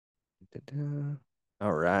Da-da-da.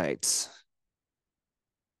 All right.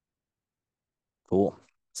 Cool.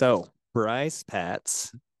 So, Bryce,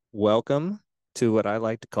 Patz, welcome to what I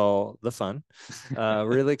like to call the fun.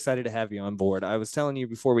 Really excited to have you on board. I was telling you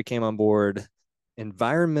before we came on board,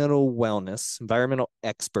 environmental wellness, environmental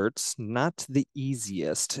experts, not the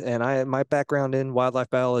easiest. And my background in wildlife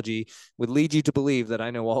biology would lead you to believe that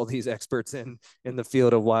I know all these experts in the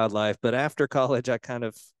field of wildlife. But after college, I kind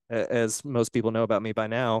of, as most people know about me by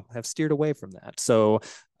now, have steered away from that. So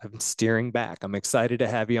I'm steering back. I'm excited to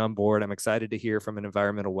have you on board. I'm excited to hear from an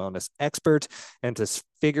environmental wellness expert and to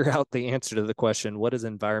figure out the answer to the question, what does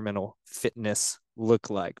environmental fitness look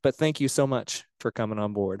like? But thank you so much for coming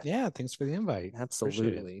on board. Yeah, thanks for the invite. Appreciate it.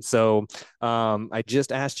 Absolutely. So I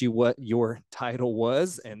just asked you what your title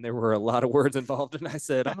was, and there were a lot of words involved, and I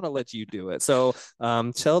said, I'm going to let you do it. So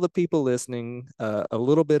tell the people listening a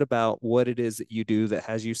little bit about what it is that you do that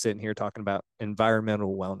has you sitting here talking about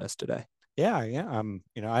environmental wellness today. Yeah.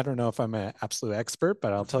 I don't know if I'm an absolute expert,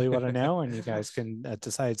 but I'll tell you what I know, and you guys can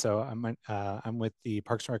decide. So I'm with the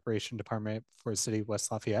Parks and Recreation Department for the City of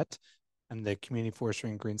West Lafayette. I'm the Community Forestry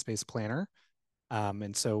and Green Space Planner.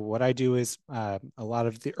 And so what I do is a lot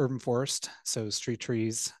of the urban forest, so street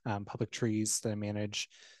trees, public trees that I manage.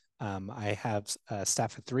 I have a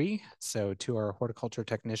staff of three, so two are horticulture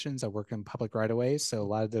technicians that work in public right of ways. So a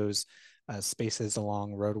lot of those spaces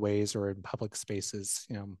along roadways or in public spaces,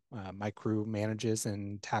 my crew manages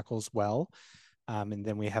and tackles well. And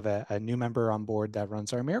then we have a new member on board that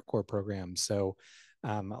runs our AmeriCorps program. So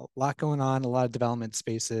a lot going on, a lot of development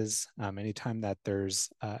spaces. Anytime that there's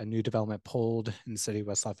a new development pulled in the city of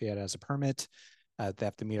West Lafayette as a permit, they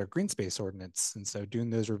have to meet our green space ordinance. And so doing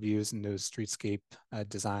those reviews and those streetscape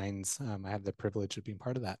designs, I have the privilege of being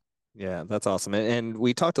part of that. Yeah, that's awesome. And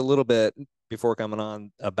we talked a little bit before coming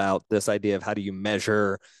on about this idea of how do you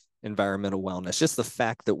measure environmental wellness. Just the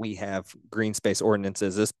fact that we have green space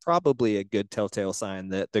ordinances is probably a good telltale sign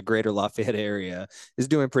that the greater Lafayette area is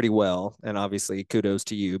doing pretty well. And obviously, kudos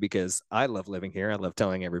to you because I love living here. I love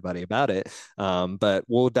telling everybody about it. But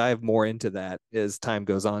we'll dive more into that as time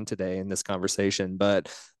goes on today in this conversation.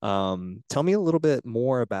 But tell me a little bit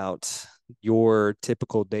more about your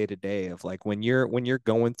typical day to day of like when you're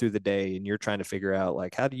going through the day and you're trying to figure out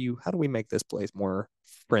like how do we make this place more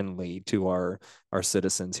friendly to our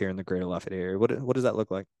citizens here in the greater Lafayette area? What does that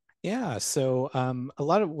look like? Yeah, so a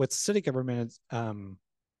lot of what city government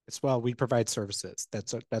as well, we provide services.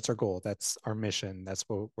 That's our goal. That's our mission. That's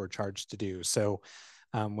what we're charged to do. So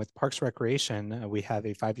with Parks Recreation, we have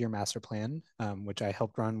a 5-year master plan, which I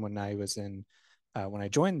helped run when I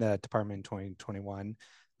joined the department in 2021.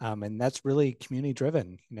 And that's really community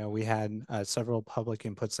driven. We had several public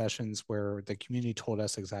input sessions where the community told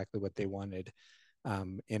us exactly what they wanted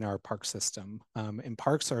in our park system. And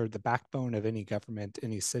parks are the backbone of any government,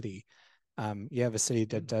 any city. You have a city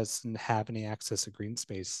that doesn't have any access to green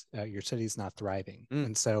space, your city's not thriving. Mm.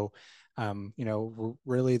 And so, we're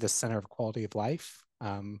really the center of quality of life.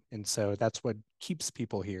 And so that's what keeps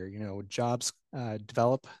people here. Jobs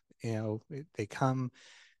develop, they come.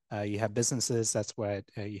 You have businesses, that's what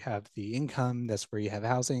you have the income, that's where you have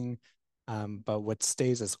housing. But what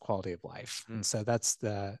stays is quality of life. Mm. And so that's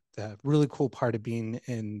the really cool part of being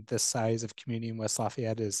in this size of community in West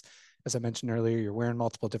Lafayette is, as I mentioned earlier, you're wearing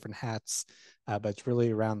multiple different hats, but it's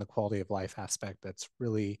really around the quality of life aspect that's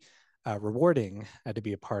really rewarding to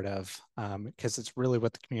be a part of because it's really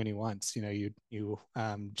what the community wants. You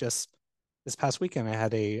just this past weekend, I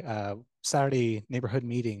had a Saturday neighborhood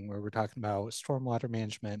meeting where we're talking about stormwater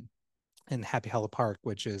management in Happy Hollow Park,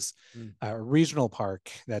 which is Mm. a regional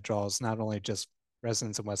park that draws not only just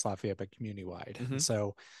residents in West Lafayette, but community wide. Mm-hmm. And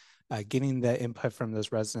so getting the input from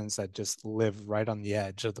those residents that just live right on the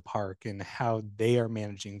edge of the park and how they are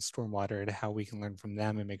managing stormwater and how we can learn from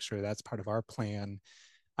them and make sure that's part of our plan.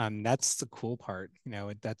 That's the cool part.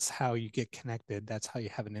 That's how you get connected. That's how you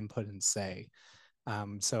have an input and say.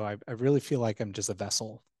 So I really feel like I'm just a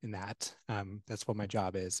vessel in that. That's what my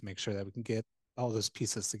job is, make sure that we can get all those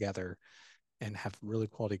pieces together and have really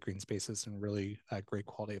quality green spaces and really great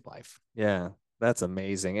quality of life. Yeah, that's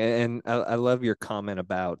amazing. And I love your comment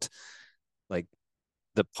about like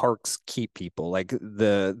the parks keep people, like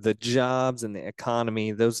the jobs and the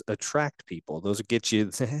economy, those attract people. Those get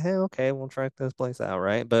you say, hey, okay, we'll track this place out,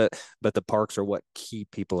 right? But the parks are what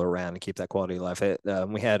keep people around and keep that quality of life.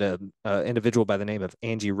 We had a individual by the name of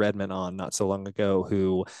Angie Redmond on not so long ago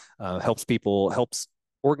who helps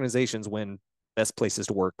organizations win best places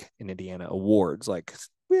to work in Indiana awards. Like,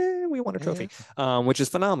 we won a Yeah. trophy, which is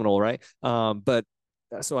phenomenal, right? But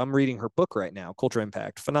so I'm reading her book right now, Culture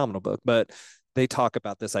Impact, phenomenal book. But they talk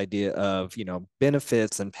about this idea of,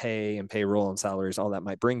 benefits and pay and payroll and salaries, all that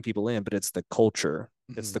might bring people in, but it's the culture,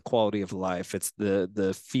 it's the quality of life, it's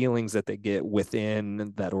the feelings that they get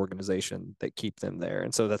within that organization that keep them there.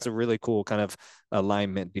 And so that's a really cool kind of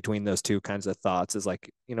alignment between those two kinds of thoughts, is like,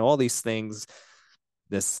 all these things,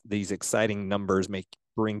 these exciting numbers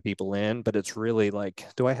bring people in, but it's really like,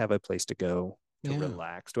 do I have a place to go to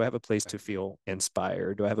relax? Do I have a place to feel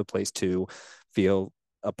inspired? Do I have a place to feel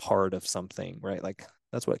a part of something, right? Like,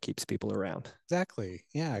 that's what keeps people around. Exactly.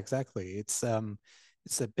 Yeah, exactly. It's the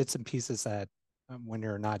bits and pieces that when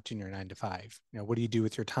you're not doing your 9 to 5, what do you do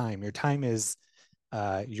with your time? Your time is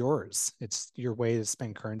yours. It's your way to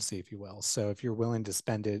spend currency, if you will. So if you're willing to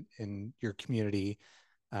spend it in your community,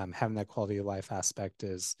 having that quality of life aspect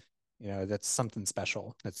is, that's something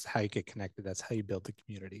special. That's how you get connected. That's how you build the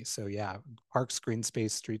community. So yeah, parks, green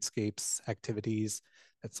space, streetscapes, activities,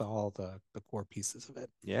 that's all the core pieces of it.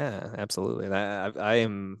 Yeah, absolutely. I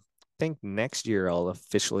am. I think next year I'll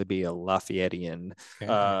officially be a Lafayettean.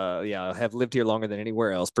 Okay. Yeah, I have lived here longer than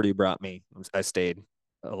anywhere else. Purdue brought me. I stayed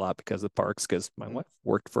a lot because of parks, because my wife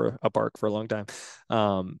worked for a park for a long time.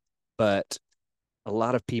 But a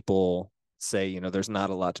lot of people say, there's not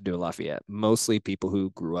a lot to do in Lafayette. Mostly people who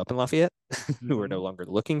grew up in Lafayette, who are no longer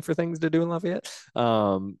looking for things to do in Lafayette.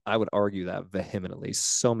 I would argue that vehemently.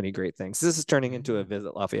 So many great things. This is turning into a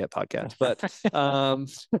Visit Lafayette podcast, but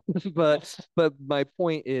but my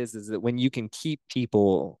point is that when you can keep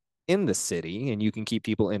people in the city and you can keep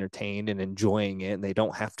people entertained and enjoying it, and they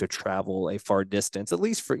don't have to travel a far distance, at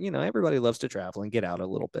least for, everybody loves to travel and get out a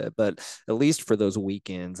little bit, but at least for those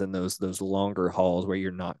weekends and those longer hauls where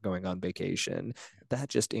you're not going on vacation, that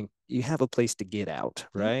just you have a place to get out,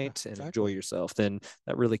 right? And enjoy yourself, then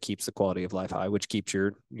that really keeps the quality of life high, which keeps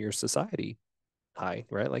your society high,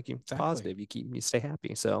 right? Like, you positive, you stay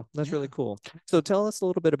happy. So that's really cool. So tell us a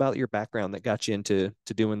little bit about your background that got you into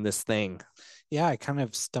doing this thing. Yeah, I kind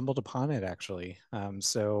of stumbled upon it actually.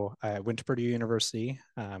 So I went to Purdue University,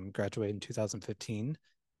 graduated in 2015.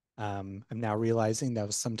 I'm now realizing that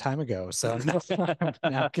was some time ago. So I'm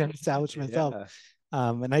now going to establish myself.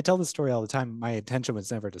 And I tell the story all the time. My intention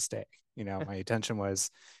was never to stay. My intention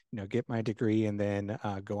was, get my degree and then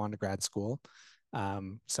go on to grad school.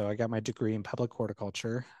 So I got my degree in public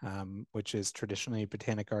horticulture, which is traditionally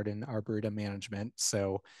botanic garden arboretum management.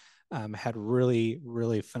 So had really,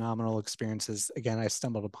 really phenomenal experiences. Again, I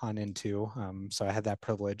stumbled upon into, so I had that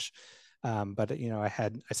privilege. But I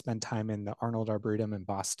spent time in the Arnold Arboretum in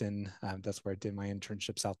Boston. That's where I did my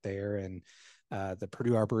internships out there, and the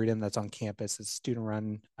Purdue Arboretum that's on campus is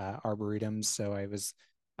student-run arboretums. So I was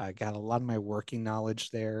got a lot of my working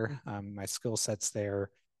knowledge there, my skill sets there.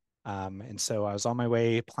 And so I was on my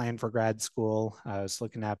way applying for grad school. I was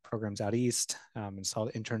looking at programs out east, and saw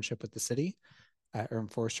the internship with the city, or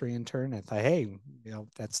forestry intern. I thought, hey,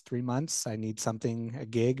 that's 3 months. I need something, a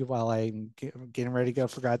gig while I'm getting ready to go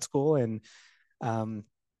for grad school. And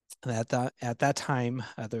at that time,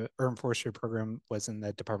 the urban forestry program was in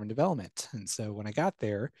the Department of Development. And so when I got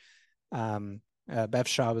there, Bev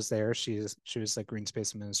Shaw was there. She was the green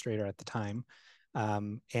space administrator at the time.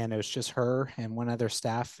 And it was just her and one other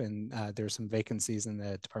staff, and there's some vacancies in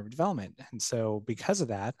the Department of Development. And so because of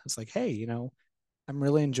that, I was like, hey, I'm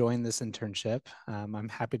really enjoying this internship. I'm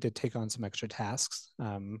happy to take on some extra tasks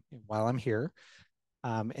while I'm here.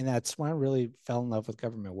 And that's when I really fell in love with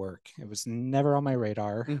government work. It was never on my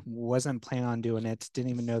radar. Wasn't planning on doing it.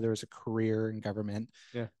 Didn't even know there was a career in government.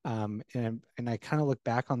 Yeah. And I kind of look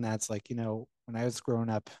back on that. It's like, when I was growing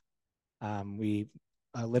up, we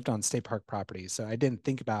lived on state park property. So I didn't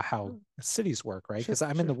think about how cities work, right? Because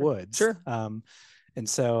I'm in the woods. Sure. And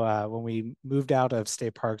so when we moved out of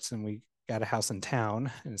state parks and we got a house in town,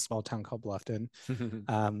 in a small town called Bluffton,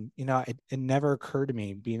 it never occurred to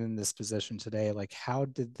me, being in this position today, like, how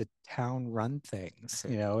did the town run things?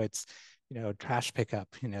 It's, trash pickup,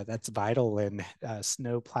 that's vital, and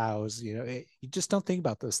snow plows, you just don't think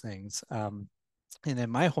about those things. And in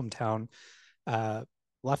my hometown,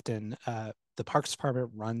 Bluffton, the Parks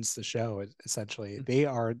Department runs the show. Essentially, they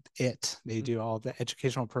are it. They do all the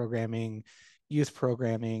educational programming, youth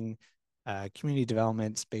programming, community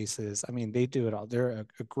development spaces. I mean, they do it all. They're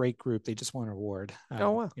a great group. They just won an award.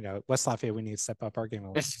 Oh, wow. West Lafayette, we need to step up our game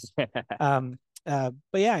a little.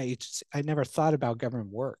 But yeah, I never thought about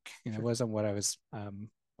government work. It wasn't what I was.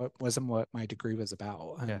 Wasn't what my degree was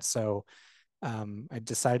about. And so I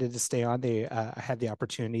decided to stay on. I had the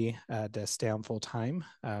opportunity to stay on full time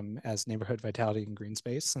as neighborhood vitality and green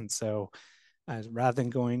space. And so rather than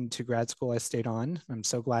going to grad school, I stayed on. I'm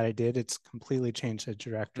so glad I did. It's completely changed the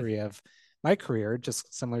trajectory of my career,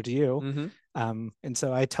 just similar to you. Mm-hmm. And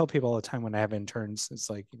so I tell people all the time when I have interns, it's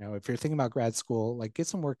like, if you're thinking about grad school, like get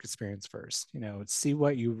some work experience first, see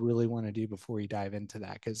what you really want to do before you dive into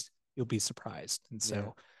that, because you'll be surprised. And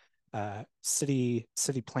Yeah. so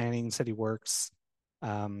city planning, city works,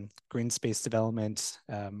 green space development.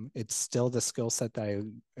 It's still the skill set that I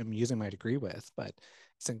am using my degree with, but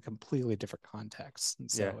it's in completely different contexts. And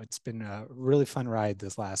Yeah. so it's been a really fun ride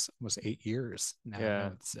this last almost 8 years now I've been Yeah.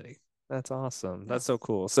 with the city. That's awesome. Yeah. That's so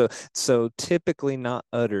cool. So typically not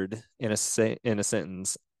uttered in a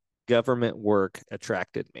sentence, government work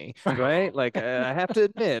attracted me, right? Like I have to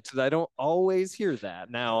admit that I don't always hear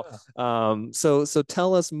that. Now, so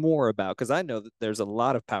tell us more about, because I know that there's a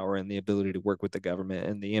lot of power in the ability to work with the government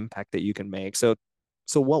and the impact that you can make. So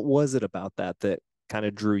what was it about that kind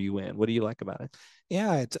of drew you in? What do you like about it?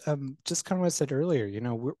 Yeah, it's just kind of what I said earlier.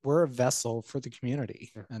 We're a vessel for the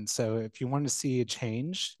community, Yeah. and so if you want to see a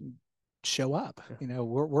change, show up. Yeah.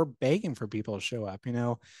 We're begging for people to show up.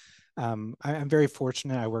 I'm very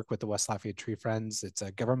fortunate. I work with the West Lafayette Tree Friends. It's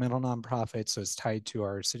a governmental nonprofit, so it's tied to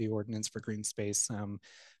our city ordinance for green space.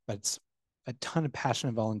 But it's a ton of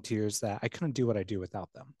passionate volunteers that I couldn't do what I do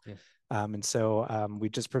without them. Yeah. And so we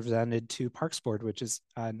just presented to Parks Board, which is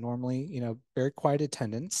normally, very quiet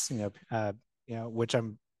attendance, which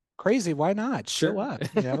I'm crazy. Why not show Sure. up?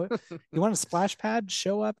 You want a splash pad,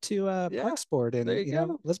 show up to Yeah, Parks Board, there and you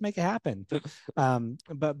go. let's make it happen.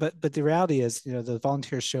 But the reality is, the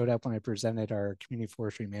volunteers showed up when I presented our community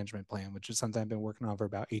forestry management plan, which is something I've been working on for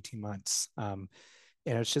about 18 months. And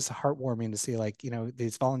it's just heartwarming to see, like,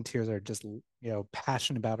 these volunteers are just,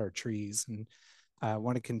 passionate about our trees, and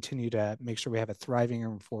want to continue to make sure we have a thriving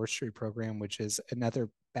urban forestry program, which is another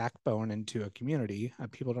backbone into a community.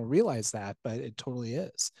 People don't realize that, but it totally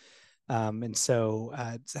is. And so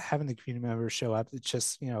having the community members show up, it's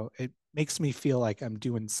just, it makes me feel like I'm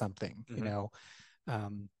doing something.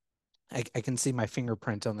 Um, I can see my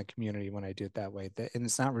fingerprint on the community when I do it that way. And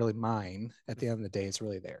it's not really mine. At the end of the day, it's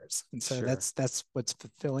really theirs. And so Sure. that's what's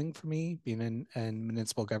fulfilling for me being in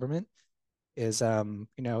municipal government is,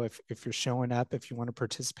 if you're showing up, if you want to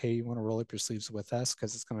participate, you want to roll up your sleeves with us,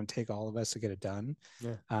 because it's going to take all of us to get it done.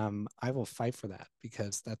 Yeah. I will fight for that,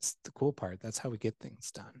 because that's the cool part. That's how we get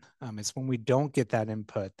things done. It's when we don't get that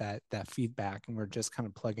input, that feedback, and we're just kind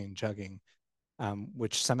of plugging and chugging,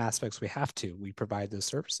 which some aspects we provide those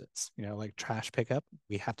services, like trash pickup,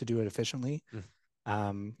 we have to do it efficiently.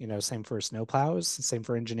 Same for snow plows, same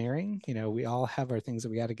for engineering. We all have our things that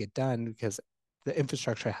we got to get done, because the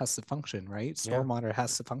infrastructure has to function, right? Yeah. Stormwater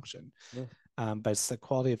has to function. Yeah. But it's the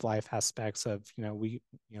quality of life aspects of, we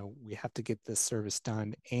have to get this service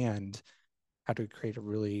done, and how to create a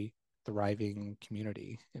really thriving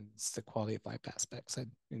community. And it's the quality of life aspects.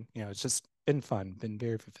 It's just been fun, been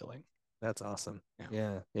very fulfilling. That's awesome. Yeah.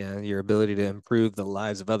 Yeah. Yeah. Your ability to improve the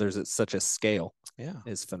lives of others at such a scale Yeah.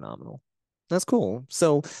 is phenomenal. That's cool.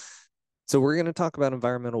 So we're going to talk about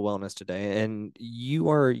environmental wellness today, and you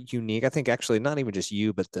are unique. I think actually not even just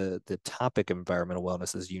you, but the topic of environmental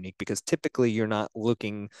wellness is unique, because typically you're not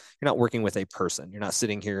working with a person. You're not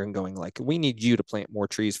sitting here and going like, we need you to plant more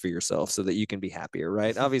trees for yourself so that you can be happier,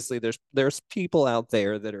 right? Obviously, there's people out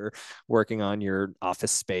there that are working on your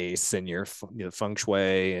office space and your feng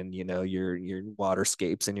shui and your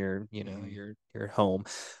waterscapes and your home.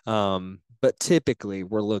 But typically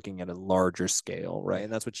we're looking at a larger scale, right?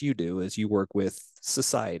 And that's what you do, is you work with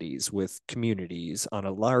societies, with communities on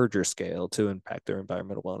a larger scale to impact their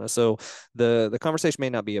environmental wellness. So the conversation may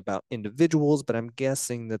not be about individuals, but I'm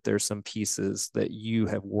guessing that there's some pieces that you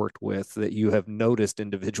have worked with, that you have noticed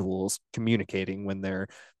individuals communicating when they're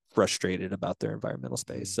frustrated about their environmental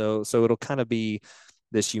space. So it'll kind of be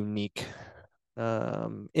this unique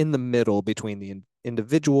in the middle between the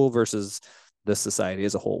individual versus the society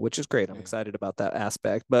as a whole, which is great. I'm excited about that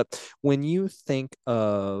aspect. But when you think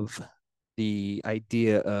of the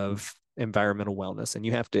idea of environmental wellness and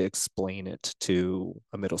you have to explain it to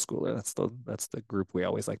a middle schooler, that's the group we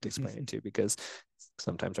always like to explain it to, because it's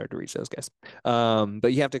sometimes hard to reach those guys.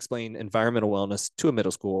 But you have to explain environmental wellness to a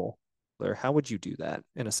middle schooler. How would you do that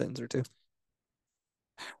in a sentence or two?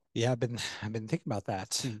 Yeah, I've been thinking about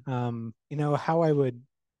that. How I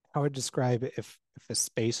would describe it, if a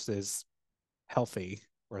space is healthy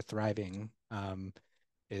or thriving,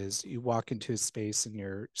 is you walk into a space and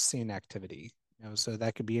you're seeing activity. So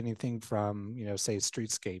that could be anything from, say,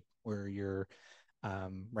 streetscape, where you're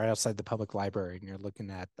right outside the public library and you're looking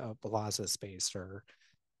at the plaza space, or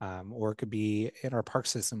it could be in our park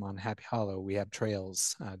system on Happy Hollow. We have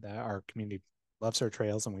trails that our community loves, our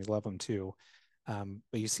trails, and we love them too.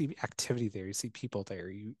 But you see activity there, you see people there,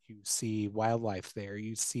 you see wildlife there,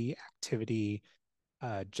 you see activity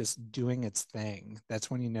just doing its thing, that's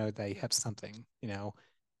when you know that you have something, you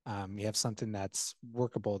have something that's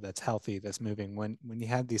workable, that's healthy, that's moving. When you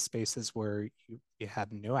have these spaces where you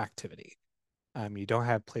have no activity, you don't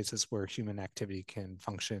have places where human activity can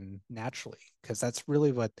function naturally, because that's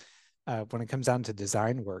really what, when it comes down to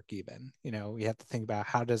design work, even, you have to think about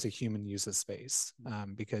how does a human use a space,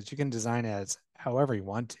 because you can design it as however you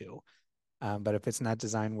want to, but if it's not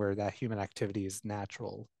designed where that human activity is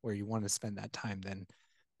natural, where you want to spend that time, then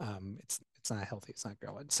it's not healthy. It's not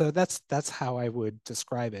growing. So that's how I would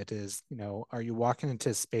describe it. Is, are you walking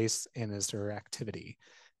into space and is there activity?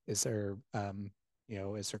 Is there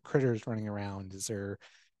is there critters running around? Do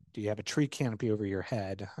you have a tree canopy over your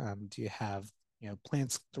head? Do you have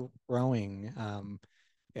plants growing?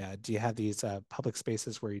 Yeah, do you have these public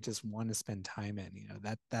spaces where you just want to spend time in?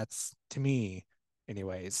 That's to me,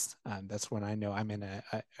 anyways. That's when I know I'm in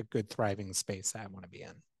a good thriving space that I want to be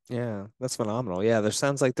in. Yeah, that's phenomenal. Yeah, there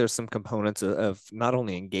sounds like there's some components of not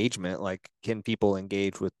only engagement, like can people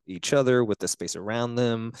engage with each other, with the space around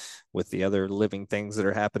them, with the other living things that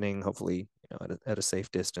are happening, hopefully, at a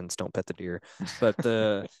safe distance, don't pet the deer. But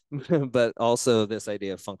the but also this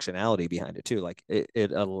idea of functionality behind it too. Like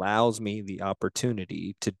it allows me the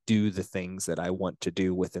opportunity to do the things that I want to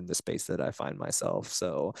do within the space that I find myself.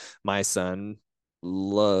 So my son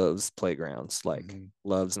loves playgrounds, like Mhm.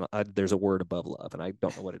 loves, there's a word above love and I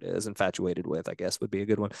don't know what it is. Infatuated with, I guess, would be a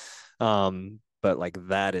good one. But like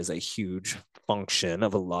that is a huge function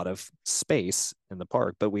of a lot of space in the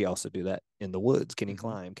park, but we also do that in the woods. Can he Mhm.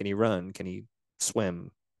 climb? Can he run? Can he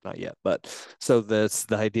swim? Not yet, but so that's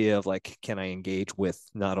the idea of like, can I engage with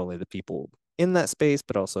not only the people in that space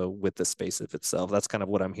but also with the space of itself? That's kind of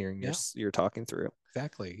what I'm hearing Yeah, you're talking through.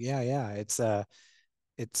 exactly. Yeah, yeah. It's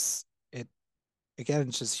it again,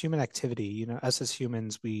 it's just human activity. Us as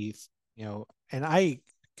humans, and I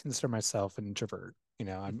consider myself an introvert.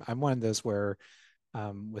 I'm one of those where,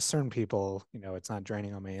 with certain people, it's not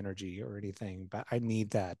draining on my energy or anything, but I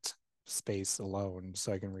need that space alone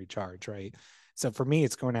so I can recharge, right? So for me,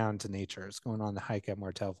 it's going out into nature. It's going on the hike at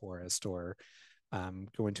Martell Forest, or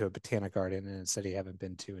going to a botanic garden in a city I haven't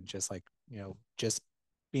been to, and just like, just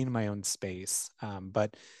being in my own space.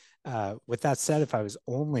 But with that said, if I was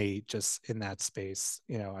only just in that space,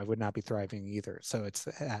 I would not be thriving either. So it's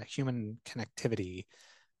human connectivity,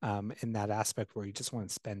 in that aspect where you just want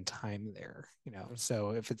to spend time there.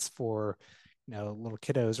 So if it's for, little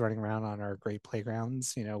kiddos running around on our great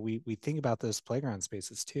playgrounds, we think about those playground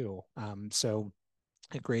spaces too. So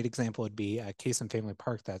a great example would be Case and Family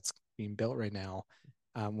Park that's being built right now.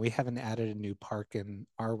 We haven't added a new park in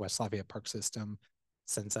our West Lafayette park system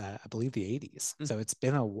since, I believe, the 80s. So it's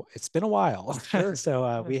been a while. Sure.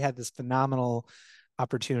 So we had this phenomenal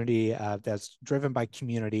opportunity that's driven by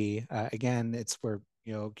community. Again, it's where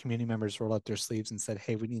community members rolled up their sleeves and said,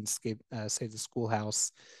 "Hey, we need to save the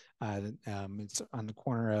schoolhouse. It's on the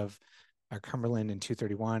corner of Cumberland and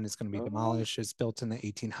 231 is going to be Oh. demolished. It's built in the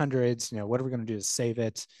 1800s. What are we going to do to save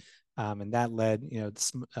it?" And that led,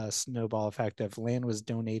 the snowball effect of land was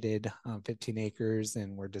donated, 15 acres,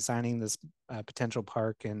 and we're designing this potential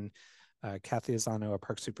park. And Kathy Azano, our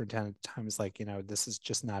park superintendent at the time, is like, this is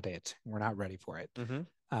just not it. We're not ready for it. Mm-hmm.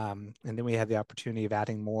 And then we had the opportunity of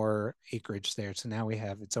adding more acreage there. So now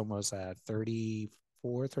it's almost a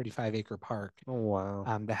 34, 35 acre park, Oh,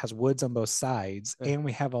 wow. that has woods on both sides. Yeah. And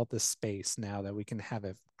we have all this space now that we can have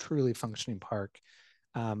a truly functioning park.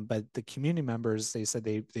 But the community members, they said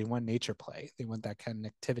they want nature play. They want that kind of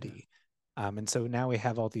activity. And so now we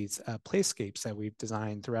have all these playscapes that we've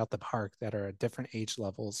designed throughout the park that are at different age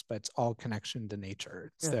levels, but it's all connection to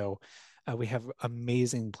nature. Yeah. So we have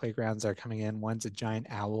amazing playgrounds that are coming in. One's a giant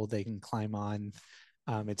owl they can climb on.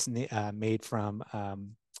 It's made from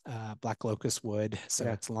black locust wood, so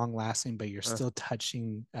Yeah. it's long lasting, but you're Uh, still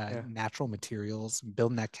touching yeah. natural materials,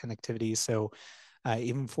 building that connectivity. So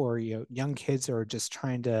even for young kids who are just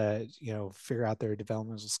trying to figure out their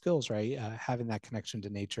developmental skills, right? Having that connection to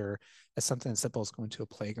nature as something as simple as going to a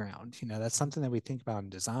playground. That's something that we think about in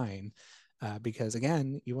design. Because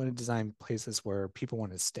again, you want to design places where people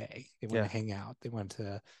want to stay, they want Yeah. to hang out, they want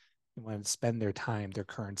to spend their time, their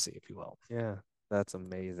currency, if you will. Yeah. That's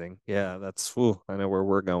amazing. Yeah. That's, whew, I know where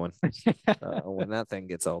we're going when that thing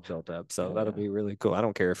gets all built up. So that'll Yeah. be really cool. I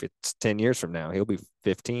don't care if it's 10 years from now, he'll be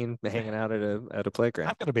 15 hanging out at a I'm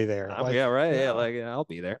playground. gonna be there. Yeah, right. Yeah, Yeah. like yeah, I'll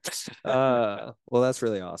be there. Well, that's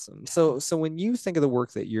really awesome. So when you think of the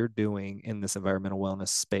work that you're doing in this environmental wellness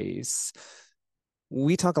space,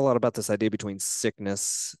 we talk a lot about this idea between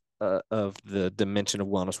sickness, of the dimension of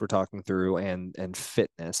wellness we're talking through, and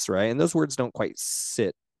fitness, right? And those words don't quite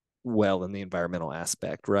sit well in the environmental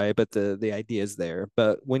aspect, right? But the idea is there.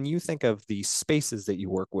 But when you think of the spaces that you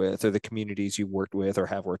work with or the communities you worked with or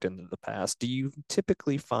have worked in the past, do you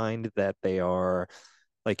typically find that they are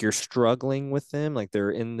like you're struggling with them, like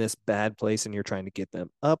they're in this bad place and you're trying to get them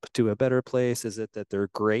up to a better place? Is it that they're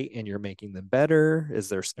great and you're making them better?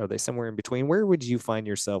 Are they somewhere in between? Where would you find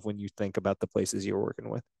yourself when you think about the places you're working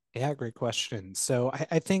with? Yeah, great question. So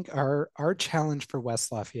I think our challenge for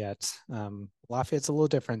West Lafayette, Lafayette's a little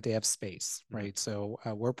different. They have space, Mm-hmm. right? So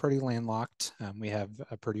we're pretty landlocked. We have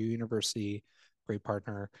a Purdue University, great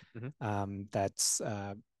partner, Mm-hmm. that's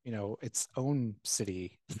its own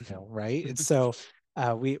city, right? And so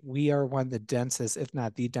we are one of the densest, if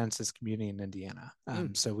not the densest community in Indiana.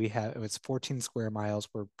 Mm. So it's 14 square miles.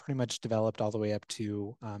 We're pretty much developed all the way up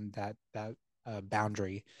to that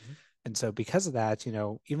boundary. Mhm. And so because of that,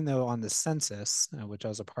 even though on the census, which I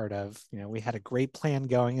was a part of, we had a great plan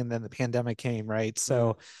going and then the pandemic came, right? Mm.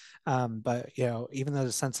 So, but, even though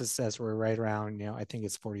the census says we're right around, I think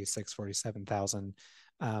it's 46, 47,000,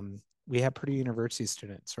 we have Purdue University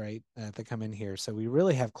students, right, that come in here. So we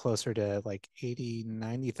really have closer to like 80,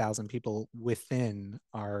 90,000 people within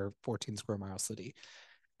our 14 square mile city.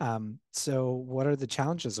 So what are the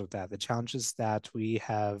challenges with that? The challenges that we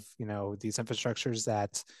have, these infrastructures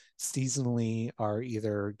that seasonally are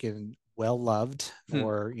either getting well loved Hmm.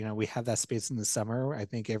 or, we have that space in the summer. I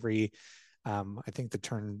think the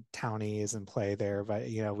term townie is in play there, but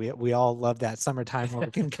we all love that summertime where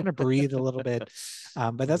we can kind of breathe a little bit.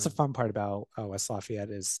 But that's the fun part about West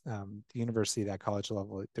Lafayette is the university, that college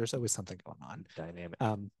level. There's always something going on. Dynamic.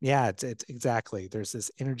 Yeah, it's exactly. There's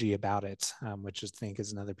this energy about it, which I think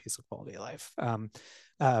is another piece of quality of life.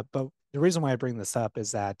 But the reason why I bring this up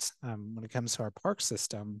is that when it comes to our park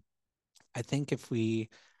system, I think if we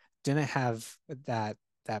didn't have that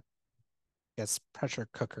I guess pressure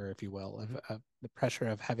cooker, if you will, Mhm. of the pressure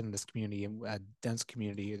of having this community, a dense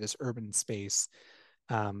community, this urban space,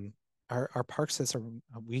 um, our park system,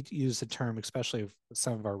 we use the term, especially with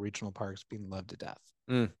some of our regional parks, being loved to death.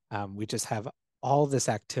 Mm. We just have all this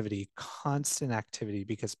activity, constant activity,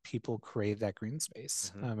 because people crave that green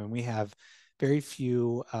space. Mhm. And we have very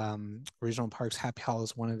few regional parks. Happy Hollow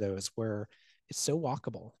is one of those where it's so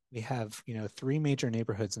walkable. We have, three major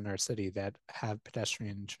neighborhoods in our city that have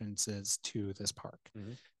pedestrian entrances to this park.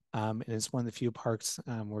 Mhm. And it's one of the few parks.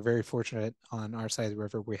 We're very fortunate on our side of the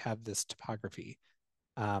river. We have this topography,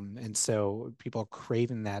 and so people are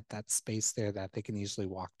craving that space there that they can easily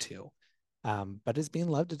walk to. But it's being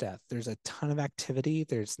loved to death. There's a ton of activity.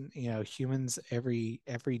 There's humans every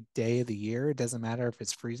day of the year. It doesn't matter if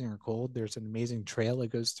it's freezing or cold. There's an amazing trail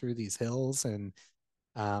that goes through these hills, and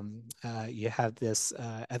you have this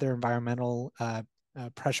other environmental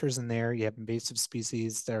pressures in there. You have invasive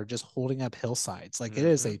species that are just holding up hillsides. Like it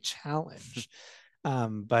is Mhm. a challenge,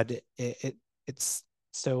 but it's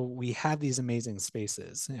so we have these amazing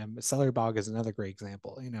spaces. Celery Bog is another great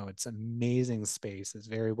example. It's amazing space. It's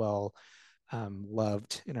very well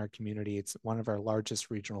loved in our community. It's one of our largest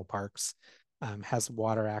regional parks. Has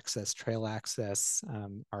water access, trail access.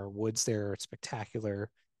 Our woods there are spectacular.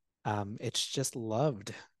 It's just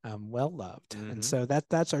loved, well loved. And Mhm. so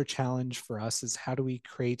that's our challenge for us is how do we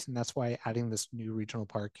create, and that's why adding this new regional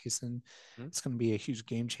park, Houston, Mhm. it's going to be a huge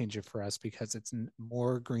game changer for us because it's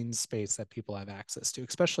more green space that people have access to,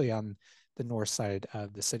 especially on the north side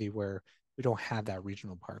of the city where we don't have that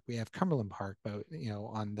regional park. We have Cumberland Park, but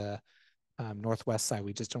on the northwest side,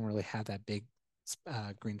 we just don't really have that big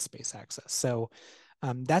green space access. So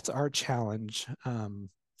that's our challenge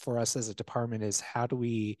for us as a department is how do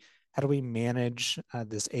we manage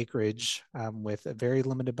this acreage with a very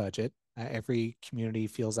limited budget? Every community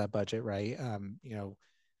feels that budget, right?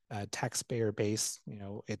 Taxpayer base,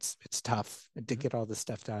 it's tough to Mhm. get all this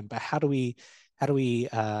stuff done. But how do we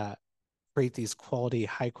create these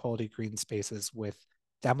high quality green spaces with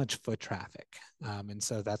that much foot traffic? And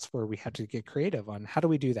so that's where we have to get creative on how do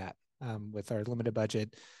we do that with our limited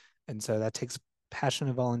budget. And so that takes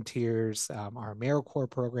passionate volunteers, our AmeriCorps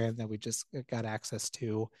program that we just got access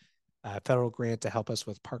to, federal grant to help us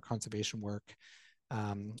with park conservation work,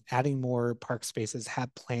 adding more park spaces,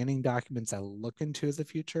 have planning documents that look into the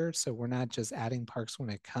future. So we're not just adding parks when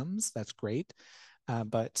it comes, that's great.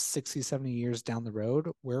 But 60, 70 years down the road,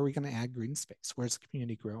 where are we going to add green space? Where's the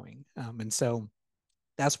community growing? And so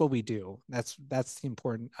that's what we do. That's the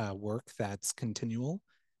important work that's continual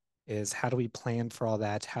is how do we plan for all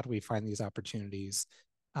that? How do we find these opportunities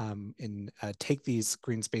and take these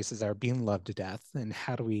green spaces that are being loved to death and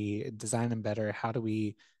how do we design them better? How do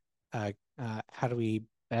we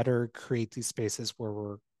better create these spaces where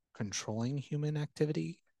we're controlling human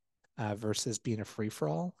activity versus being a free for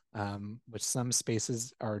all, which some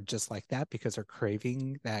spaces are just like that because they're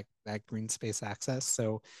craving that green space access.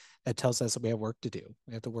 So that tells us that we have work to do.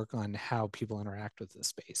 We have to work on how people interact with the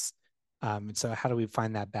space. And so how do we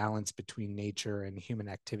find that balance between nature and human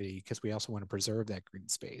activity? Because we also want to preserve that green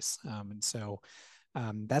space. And so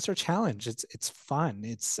that's our challenge. It's fun.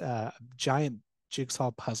 It's a giant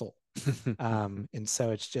jigsaw puzzle. And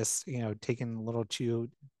so it's just, taking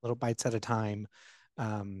little bites at a time,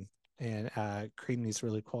 um, and creating these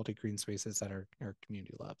really quality green spaces that our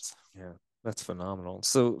community loves. Yeah, that's phenomenal.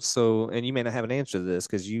 And you may not have an answer to this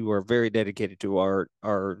because you are very dedicated to our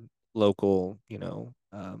local,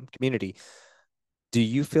 community. Do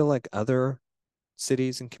you feel like other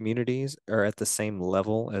cities and communities are at the same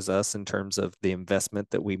level as us in terms of the investment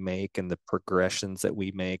that we make and the progressions that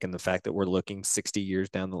we make and the fact that we're looking 60 years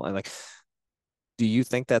down the line? Like, do you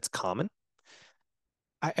think that's common?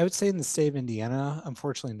 I would say in the state of Indiana,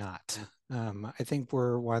 unfortunately not. I think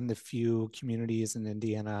we're one of the few communities in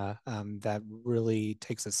Indiana that really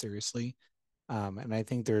takes it seriously. And I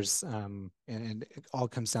think and it all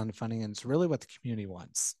comes down to funding, and it's really what the community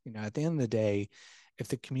wants. At the end of the day, if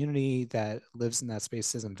the community that lives in that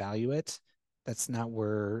space doesn't value it, that's not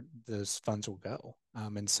where those funds will go.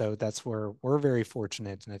 And so that's where we're very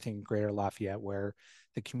fortunate, and I think Greater Lafayette, where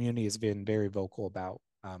the community has been very vocal about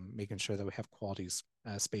making sure that we have quality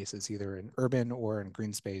spaces, either in urban or in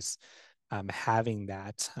green space, having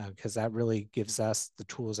that because that really gives us the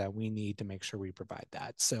tools that we need to make sure we provide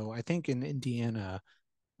that. So I think in Indiana,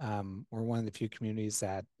 we're one of the few communities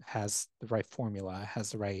that has the right formula,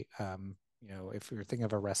 has the right, if you're thinking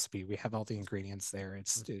of a recipe, we have all the ingredients there.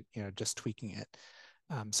 It's just tweaking it.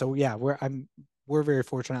 So yeah, we're very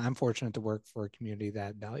fortunate. I'm fortunate to work for a community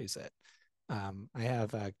that values it. I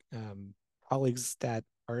have colleagues that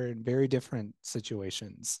are in very different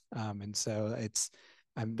situations, and so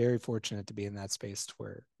I'm very fortunate to be in that space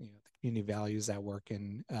where the community values that work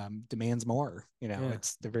and demands more. Yeah.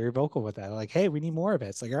 They're very vocal with that. Like, hey, we need more of it.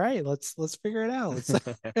 It's like, all right, let's figure it out. Let's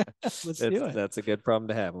let's That's do it. that's a good problem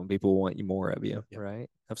to have when people want you more of you, Yep. right?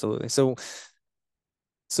 Absolutely. So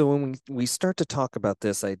when we start to talk about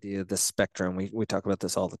this idea, the spectrum, we talk about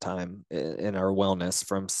this all the time in our wellness,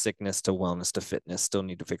 from sickness to wellness to fitness. Still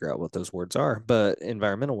need to figure out what those words are, but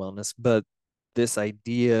environmental wellness. But this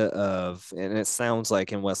idea of, and it sounds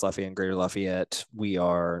like in West Lafayette and Greater Lafayette, we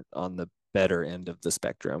are on the better end of the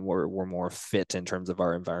spectrum. We're more fit in terms of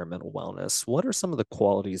our environmental wellness. What are some of the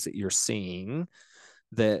qualities that you're seeing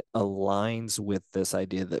that aligns with this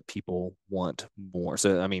idea that people want more?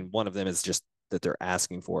 So, I mean, one of them is just that they're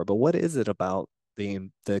asking for, but what is it about the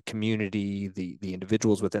community, the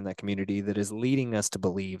individuals within that community that is leading us to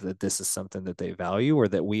believe that this is something that they value or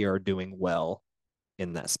that we are doing well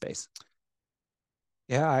in that space?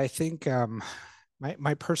 Yeah, I think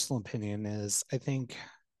my personal opinion is I think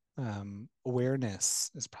awareness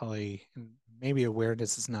is probably, maybe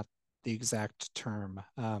awareness is not the exact term,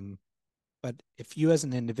 but if you as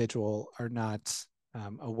an individual are not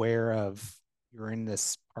aware of you're in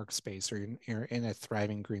this park space, or you're in a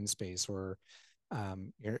thriving green space, or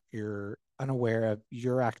you're unaware of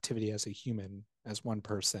your activity as a human, as one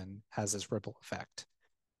person, has this ripple effect.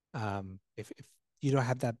 If you don't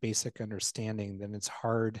have that basic understanding, then it's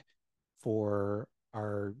hard for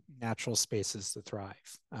our natural spaces to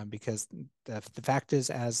thrive, because the fact is,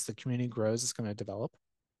 as the community grows, it's going to develop.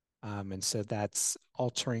 And so that's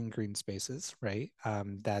altering green spaces, right?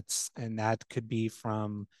 That could be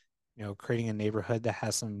from, creating a neighborhood that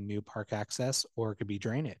has some new park access, or it could be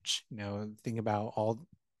drainage. Think about all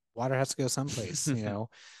water has to go someplace, and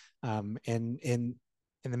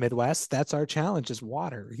in the Midwest, that's our challenge, is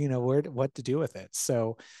water, what to do with it.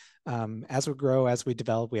 So as we grow, as we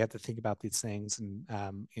develop, we have to think about these things,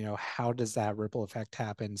 and how does that ripple effect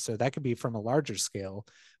happen? So that could be from a larger scale,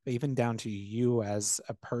 but even down to you as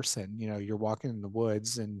a person. You're walking in the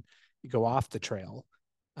woods and you go off the trail,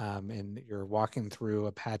 and you're walking through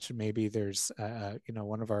a patch. Maybe there's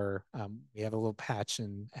one of our we have a little patch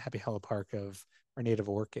in Happy Hollow Park of our native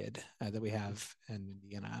orchid that we have in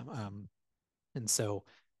Indiana. And so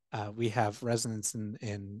we have residents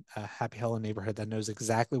in a Happy Hollow neighborhood that knows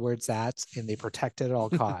exactly where it's at, and they protect it at all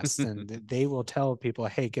costs. And they will tell people,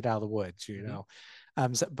 "Hey, get out of the woods,"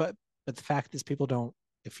 but the fact is, people don't.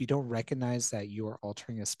 If you don't recognize that you are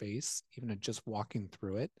altering a space, even just walking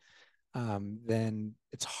through it, then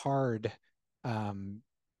it's hard. Um,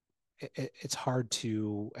 it's hard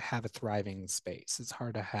to have a thriving space. It's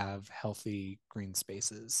hard to have healthy green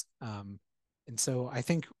spaces. And so I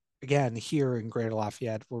think, again, here in Greater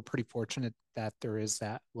Lafayette, we're pretty fortunate that there is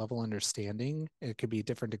that level understanding. It could be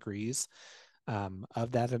different degrees,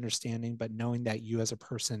 of that understanding, but knowing that you as a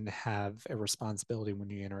person have a responsibility when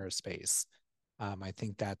you enter a space. I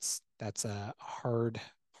think that's a hard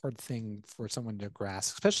thing for someone to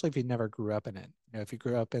grasp, especially if you never grew up in it. If you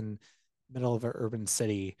grew up in the middle of an urban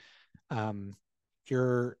city, um,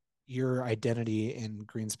 your your identity in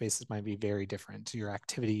green spaces might be very different. Your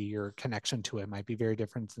activity, your connection to it might be very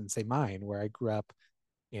different than, say, mine, where I grew up.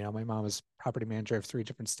 My mom was property manager of 3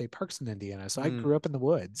 different state parks in Indiana. So I grew up in the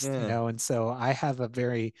woods, Yeah. and so I have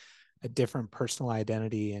a different personal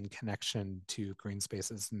identity and connection to green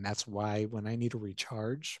spaces. And that's why when I need to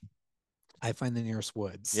recharge, I find the nearest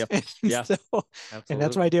woods. Yep. And Yeah. so, and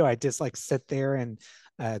that's what Absolutely. I do. I just like sit there, and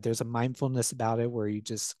there's a mindfulness about it where you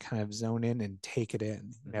just kind of zone in and take it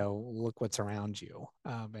in, look what's around you.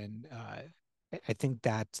 And I think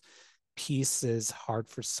that piece is hard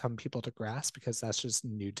for some people to grasp because that's just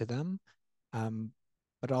new to them. Um,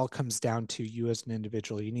 but it all comes down to you as an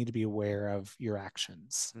individual. You need to be aware of your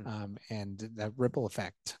actions, and that ripple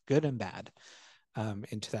effect, good and bad,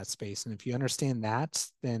 into that space. And if you understand that,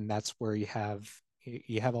 then that's where you have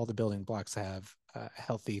all the building blocks to have a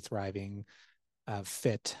healthy, thriving,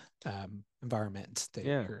 fit environment that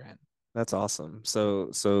Yeah. you're in. That's awesome.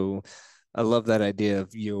 So I love that idea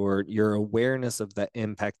of your awareness of the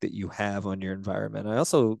impact that you have on your environment. I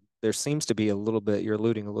also there seems to be a little bit you're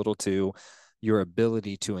alluding a little to your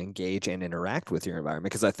ability to engage and interact with your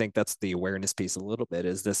environment because I think that's the awareness piece a little bit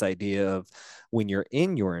is this idea of when you're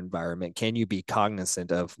in your environment, can you be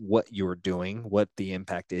cognizant of what you're doing, what the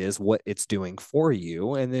impact is, what it's doing for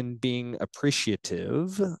you, and then being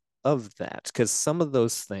appreciative of that because some of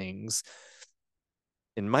those things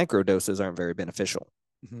in micro doses aren't very beneficial.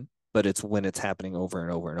 Mm-hmm. But it's when it's happening over and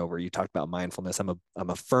over and over. You talked about mindfulness. I'm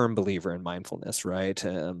a firm believer in mindfulness, right?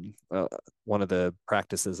 One of the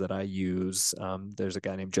practices that I use, there's a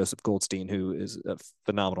guy named Joseph Goldstein who is a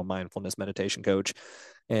phenomenal mindfulness meditation coach,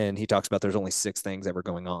 and he talks about there's only 6 things ever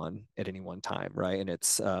going on at any one time, right? And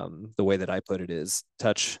it's the way that I put it is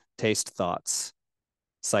touch, taste, thoughts,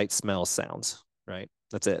 sight, smell, sounds, right?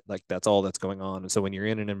 That's it. Like that's all that's going on. And so when you're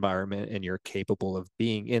in an environment and you're capable of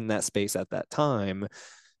being in that space at that time,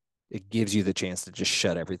 it gives you the chance to just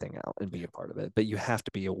shut everything out and be Yeah. a part of it. But you have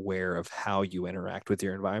to be aware of how you interact with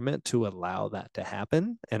your environment to allow that to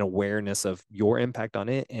happen. And awareness of your impact on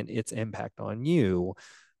it and its impact on you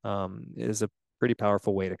is a pretty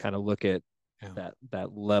powerful way to kind of look at Yeah.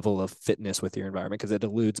 that level of fitness with your environment because it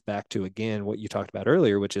alludes back to again what you talked about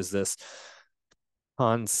earlier, which is this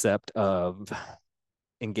concept of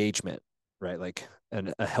engagement, right? Like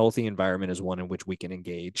a healthy environment is one in which we can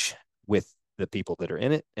engage with the people that are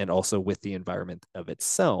in it and also with the environment of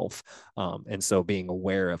itself. And so being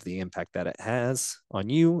aware of the impact that it has on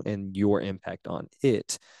you and your impact on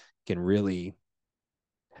it can really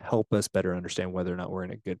help us better understand whether or not we're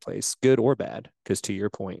in a good place, good or bad. Because to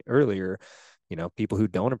your point earlier, people who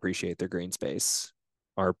don't appreciate their green space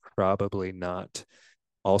are probably not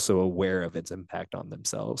also aware of its impact on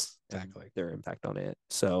themselves and Exactly. their impact on it.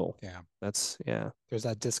 So Yeah. that's yeah. There's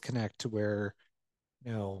that disconnect where,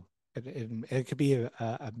 you know, it could be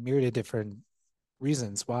a myriad of different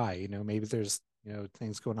reasons why. Maybe there's,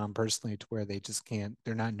 things going on personally to where they just can't,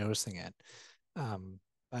 they're not noticing it.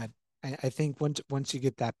 But I think once you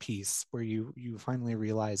get that piece where you finally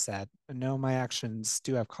realize that no, my actions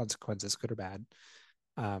do have consequences, good or bad.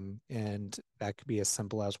 And that could be as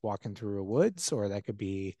simple as walking through a woods, or that could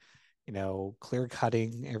be, clear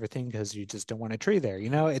cutting everything because you just don't want a tree there.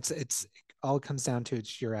 It all comes down to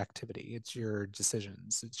it's your activity, it's your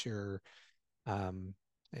decisions, um,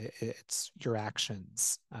 it's your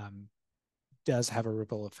actions. Does have a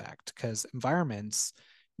ripple effect because environments,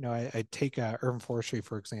 I take urban forestry,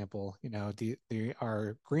 for example, they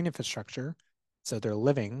are green infrastructure. So they're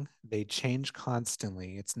living, they change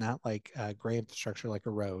constantly. It's not like gray infrastructure like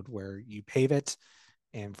a road where you pave it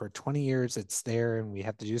and for 20 years it's there and we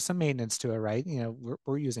have to do some maintenance to it, right?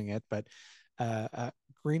 We're using it, but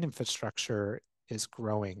green infrastructure is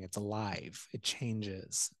growing, it's alive, it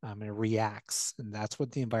changes, and it reacts. And that's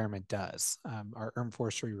what the environment does. Our urban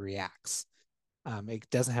forestry reacts. It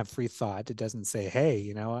doesn't have free thought. It doesn't say,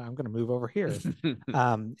 hey, I'm going to move over here.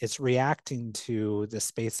 It's reacting to the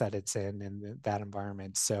space that it's in and that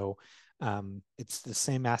environment. So it's the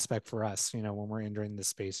same aspect for us. When we're entering the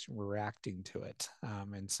space, we're reacting to it.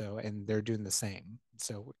 And they're doing the same.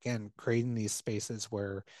 So again, creating these spaces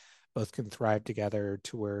where both can thrive together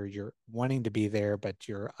to where you're wanting to be there, but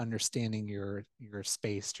you're understanding your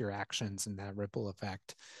space, your actions, and that ripple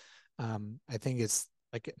effect. I think it's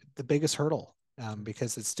like the biggest hurdle,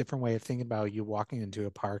 because it's a different way of thinking about you walking into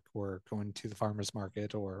a park or going to the farmer's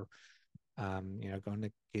market or going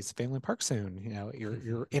to Gates Family Park soon.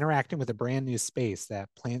 You're interacting with a brand new space that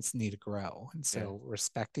plants need to grow, and so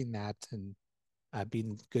respecting that and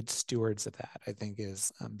being good stewards of that, I think,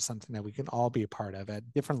 is something that we can all be a part of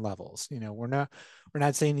at different levels. We're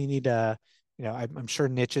not saying you need to. I'm sure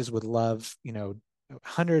niches would love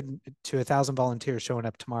 100 to 1,000 volunteers showing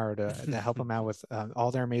up tomorrow to help them out with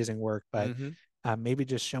all their amazing work, but maybe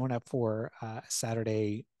just showing up for a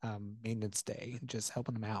Saturday maintenance day, just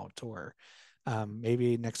helping them out, or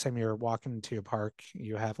maybe next time you're walking into a park,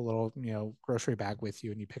 you have a little grocery bag with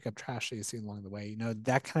you and you pick up trash that you see along the way.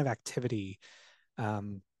 That kind of activity,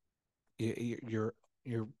 um, you're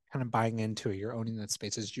kind of buying into it. You're owning that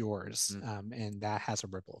space as yours, and that has a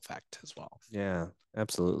ripple effect as well. Yeah,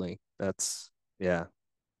 absolutely. Yeah,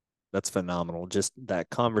 that's phenomenal. Just that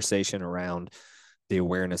conversation around the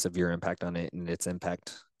awareness of your impact on it and its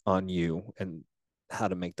impact on you and how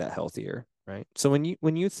to make that healthier, right? So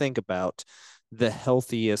when you think about the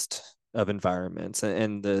healthiest of environments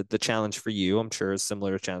and the challenge for you, I'm sure is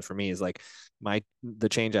similar to challenge for me, is like the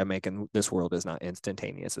change I make in this world is not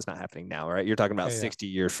instantaneous. It's not happening now, right? You're talking about 60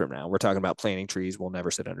 years from now. We're talking about planting trees we'll never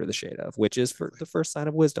sit under the shade of, which is for the first sign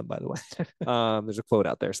of wisdom, by the way. There's a quote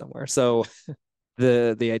out there somewhere. So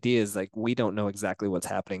the idea is like we don't know exactly what's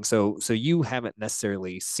happening. So you haven't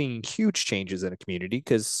necessarily seen huge changes in a community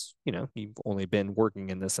because you've only been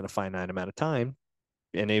working in this in a finite amount of time.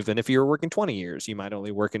 And even if you're working 20 years, you might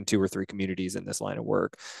only work in 2 or 3 communities in this line of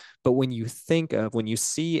work. But when you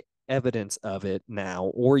see evidence of it now,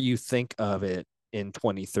 or you think of it in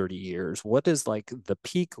 20, 30 years, what is like the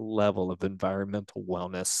peak level of environmental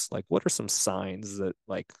wellness? Like, what are some signs that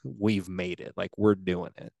like we've made it, like we're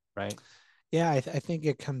doing it, right? Yeah, I think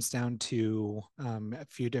it comes down to a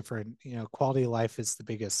few different, quality of life is the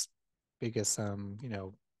biggest,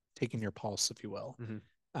 taking your pulse, if you will.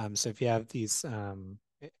 So if you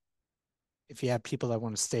have people that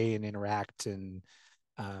want to stay and interact and,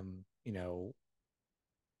 um, you know,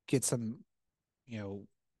 get some,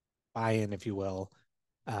 buy-in, if you will,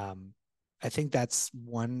 um, I think that's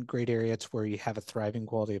one great area. It's where you have a thriving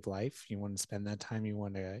quality of life. You want to spend that time. You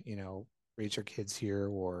want to, raise your kids here,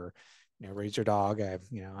 or raise your dog.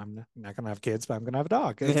 I'm not gonna have kids, but I'm gonna have a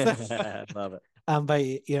dog. Love it.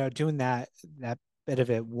 But doing that bit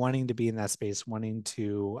of it, wanting to be in that space, wanting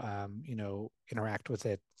to interact with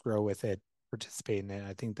it, grow with it, participate in it.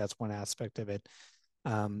 I think that's one aspect of it.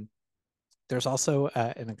 Um, there's also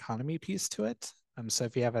an economy piece to it. So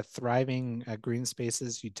if you have a thriving green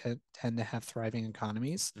spaces, you tend to have thriving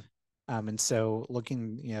economies. And so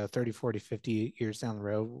looking, 30, 40, 50 years down the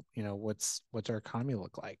road, what's our economy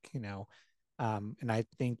look like, and I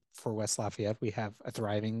think for West Lafayette, we have a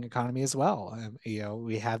thriving economy as well.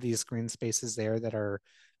 We have these green spaces there that are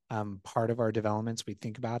part of our developments. We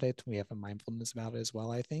think about it. We have a mindfulness about it as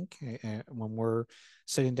well, I think. When we're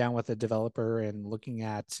sitting down with a developer and looking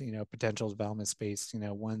at, potential development space,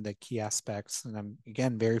 one of the key aspects, and I'm,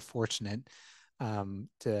 again, very fortunate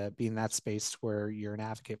to be in that space where you're an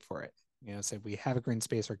advocate for it. So we have a green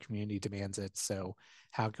space, our community demands it. So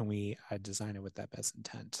how can we design it with that best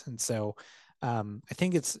intent? And so I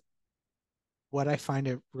think it's what I find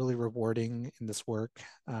it really rewarding in this work,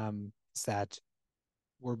 is that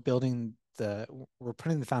we're putting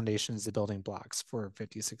the foundations, the building blocks for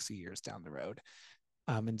 50, 60 years down the road.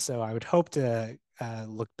 And so I would hope to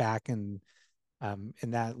look back and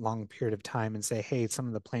in that long period of time and say, hey, some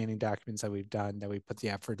of the planning documents that we've done, that we put the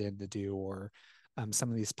effort in to do, or some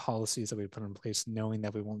of these policies that we put in place, knowing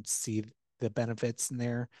that we won't see the benefits in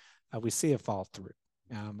there, we see it fall through,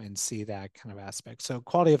 and see that kind of aspect. So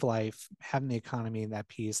quality of life, having the economy and that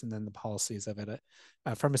piece, and then the policies of it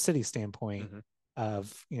from a city standpoint.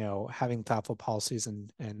 Of having thoughtful policies,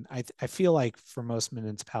 and I feel like for most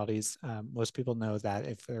municipalities, most people know that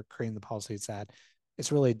if they're creating the policies, that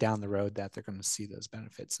it's really down the road that they're going to see those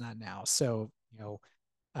benefits, not now. So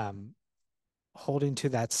um, holding to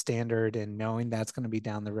that standard and knowing that's going to be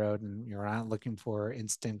down the road, and you're not looking for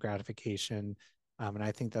instant gratification. And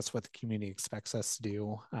I think that's what the community expects us to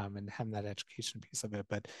do, and having that education piece of it.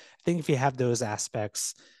 But I think if you have those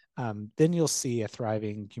aspects, then you'll see a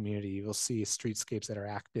thriving community. You'll see streetscapes that are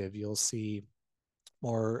active. You'll see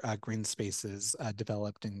more green spaces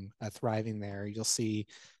developed and thriving there. You'll see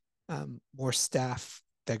more staff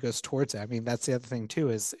that goes towards it. I mean, that's the other thing too,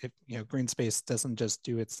 is if green space doesn't just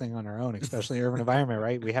do its thing on our own, especially urban environment,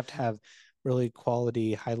 right? We have to have really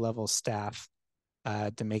quality, high level staff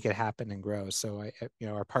to make it happen and grow. So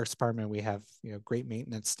our parks department, we have great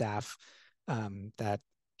maintenance staff that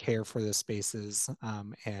care for the spaces,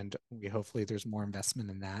 and we hopefully there's more investment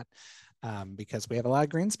in that, because we have a lot of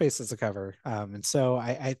green spaces to cover. And so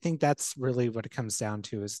I think that's really what it comes down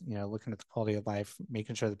to is, looking at the quality of life,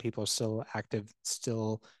 making sure that people are still active,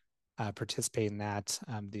 still participate in that,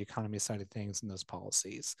 the economy side of things and those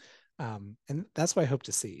policies. And that's what I hope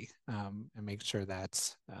to see, and make sure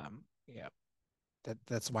that, yeah,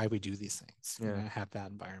 that's why we do these things, Yeah. have that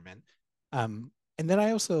environment. And then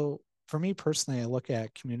I also, for me personally, I look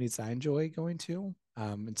at communities I enjoy going to.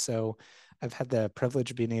 And so I've had the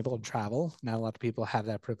privilege of being able to travel. Not a lot of people have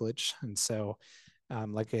that privilege. And so,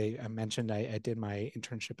 like I mentioned, I did my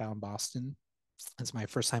internship out in Boston. It's my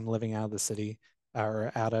first time living out of the city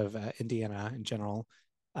or out of Indiana in general.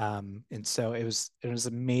 And so it was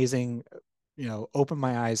amazing, opened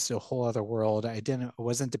my eyes to a whole other world. I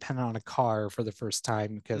wasn't dependent on a car for the first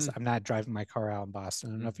time because I'm not driving my car out in Boston.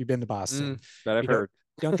 I don't know if you've been to Boston. But I've You heard.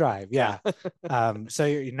 don't drive. Yeah. Yeah. So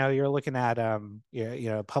you're looking at,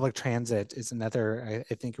 public transit is another,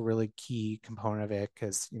 I think, a really key component of it,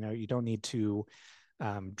 because, you don't need to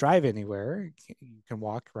drive anywhere. You can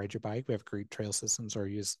walk, ride your bike. We have great trail systems, or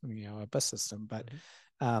use, a bus system. But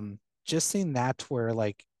just seeing that, where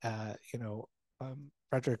like,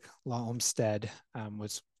 Frederick Law Olmsted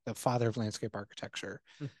was the father of landscape architecture.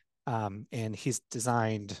 And he's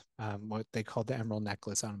designed what they call the Emerald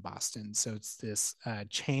Necklace out in Boston. So it's this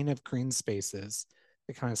chain of green spaces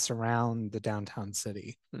that kind of surround the downtown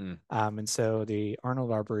city. And so the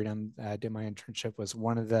Arnold Arboretum, did my internship, was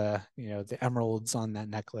one of the emeralds on that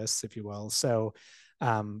necklace, if you will. So,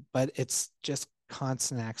 but it's just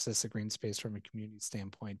constant access to green space from a community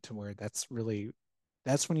standpoint, to where that's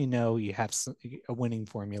when you have a winning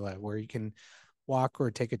formula, where you can walk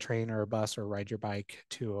or take a train or a bus or ride your bike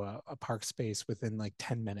to a park space within like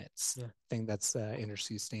 10 minutes. Yeah. I think that's the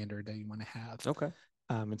industry standard that you want to have. Okay.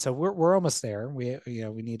 And so we're almost there. We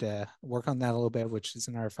need to work on that a little bit, which is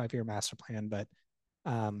in our 5-year master plan.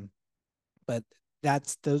 Um, but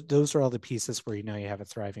those are all the pieces where you have a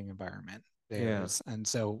thriving environment. And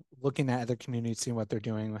so looking at other communities, seeing what they're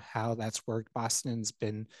doing, how that's worked.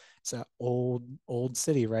 It's an old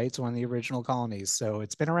city, right? It's one of the original colonies, so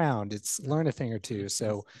it's been around. It's learned a thing or two.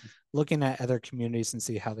 So looking at other communities and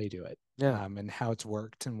see how they do it, and how it's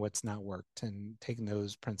worked and what's not worked, and taking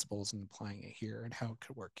those principles and applying it here and how it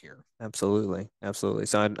could work here. Absolutely.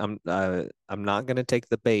 So I'm not going to take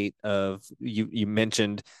the bait of you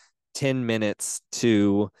mentioned 10 minutes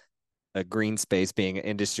to a green space being an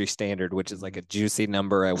industry standard, which is like a juicy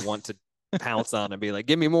number I want to pounce on and be like,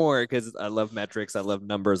 give me more, because I love metrics, I love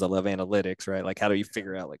numbers, I love analytics, right? Like, how do you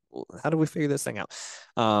figure out, like, well, how do we figure this thing out?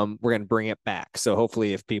 We're going to bring it back. So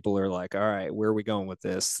hopefully, if people are like, all right, where are we going with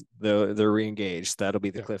this? They're re-engaged. That'll be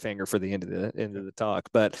the cliffhanger for the end of the talk.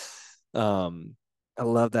 But I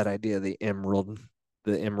love that idea, the emerald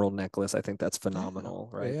necklace. I think that's phenomenal,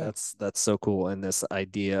 right? That's so cool. And this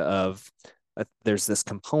idea of there's this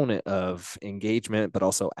component of engagement, but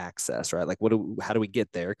also access, right? Like, how do we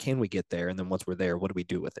get there? Can we get there? And then once we're there, what do we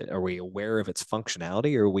do with it? Are we aware of its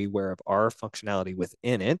functionality? Or are we aware of our functionality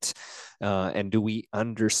within it? And do we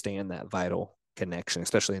understand that vital connection,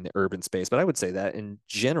 especially in the urban space? But I would say that in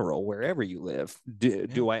general, wherever you live,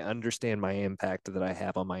 do I understand my impact that I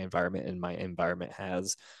have on my environment, and my environment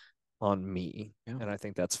has on me? And I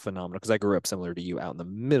think that's phenomenal, because I grew up similar to you, out in the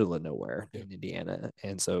middle of nowhere in Indiana,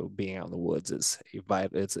 and so being out in the woods is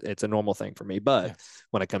it's a normal thing for me. But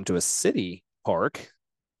when I come to a city park,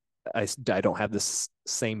 I don't have the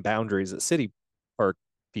same boundaries that city park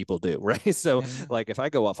people do, right? So like, if I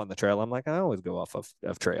go off on the trail, I'm like, I always go off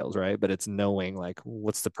of trails, right? But it's knowing, like,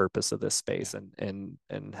 what's the purpose of this space,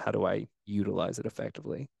 and how do I utilize it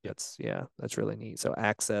effectively? That's really neat. So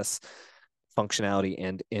access, functionality,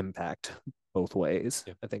 and impact both ways,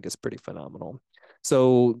 I think, is pretty phenomenal.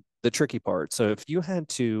 So the tricky part, so if you had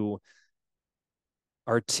to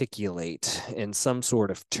articulate in some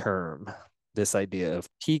sort of term this idea of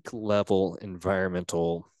peak level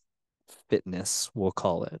environmental fitness, we'll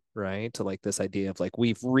call it, right? To like this idea of like,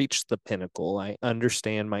 we've reached the pinnacle. I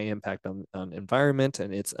understand my impact on environment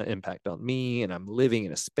and its impact on me, and I'm living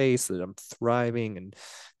in a space that I'm thriving,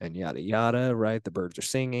 and yada yada, right? The birds are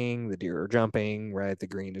singing, the deer are jumping, right? The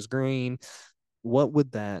green is green. How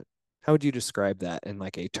would you describe that in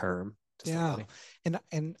like a term to somebody?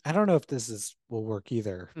 And I don't know if will work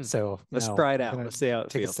either. So let's try it out. Let's see how it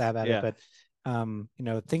take feels. a stab at it. But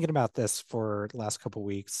thinking about this for the last couple of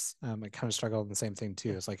weeks, I kind of struggled on the same thing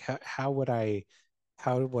too. It's like, how would I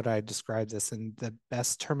describe this in the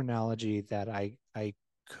best terminology that I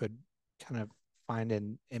could kind of find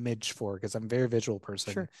an image for, because I'm a very visual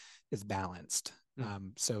person, is balanced.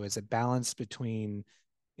 So is it balanced between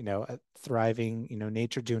thriving,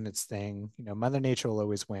 nature doing its thing. Mother Nature will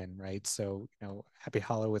always win, right? So, Happy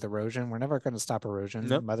Hollow with erosion, we're never going to stop erosion.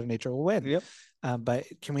 Nope. Mother Nature will win. Yep. But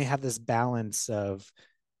can we have this balance of,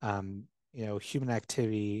 um, human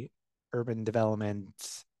activity, urban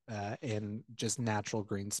development, and just natural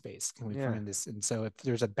green space? Can we Yeah. find this? And so if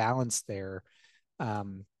there's a balance there,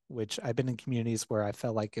 which I've been in communities where I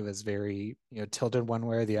felt like it was very, tilted one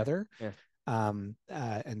way or the Yeah. other. Yeah.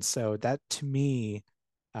 And so that to me,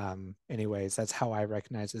 anyways, that's how I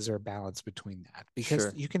recognize is there a balance between that? Because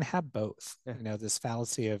Sure. you can have both. Yeah. This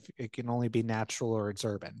fallacy of it can only be natural or it's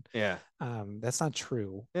urban. Yeah. That's not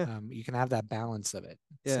true. Yeah. You can have that balance of it.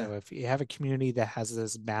 Yeah. So if you have a community that has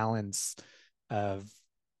this balance of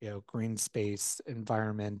green space,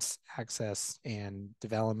 environment, access, and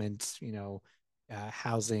development,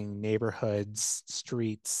 housing, neighborhoods,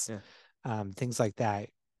 streets, Yeah. things like that.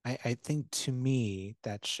 I think to me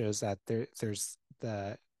that shows that there's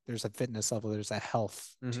a fitness level, there's a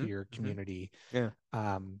health to your community, Yeah.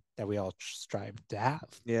 that we all strive to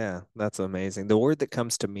have. Yeah, that's amazing. The word that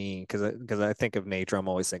comes to me, because I think of nature, I'm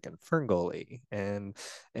always thinking Ferngully and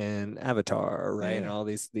Avatar, right? And Yeah. all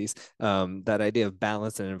these that idea of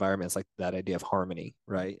balance and environment is like that idea of harmony,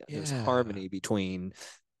 right? There's Yeah. harmony between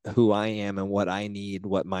who I am and what I need,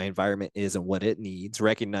 what my environment is and what it needs,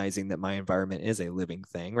 recognizing that my environment is a living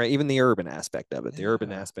thing, right? Even the urban aspect of it. The urban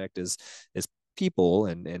Yeah. aspect is people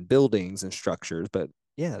and buildings and structures, but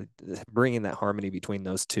yeah, bringing that harmony between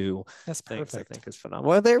those two That's things I perfect. think is phenomenal.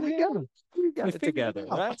 Well, there we go. We got We it figured together.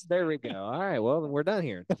 it out. There we go. All right. Well, we're done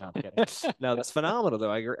here. No, I'm kidding. No, that's phenomenal though.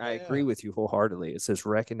 I Yeah. agree with you wholeheartedly. It says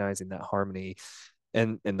recognizing that harmony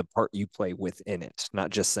and the part you play within it, not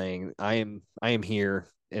just saying I am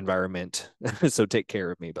here environment so take care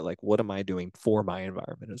of me, but like what am I doing for my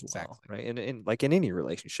environment as well, Exactly. right? And like in any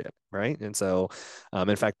relationship, right? And so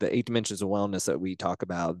in fact the 8 dimensions of wellness that we talk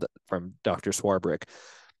about from Dr. Swarbrick,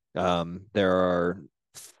 there are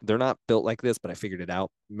they're not built like this, but I figured it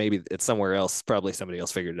out. Maybe it's somewhere else. Probably somebody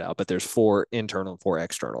else figured it out. But there's 4 internal and 4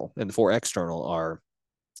 external, and the 4 external are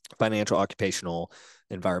financial, occupational,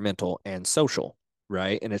 environmental, and social,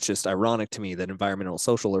 right? And it's just ironic to me that environmental and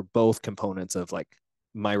social are both components of like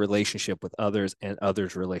my relationship with others and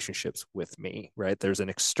others' relationships with me, right? There's an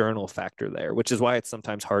external factor there, which is why it's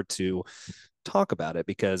sometimes hard to talk about it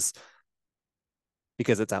because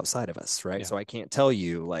it's outside of us, right? Yeah. So I can't tell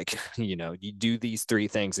you like, you do these 3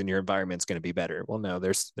 things and your environment's going to be better. Well, no,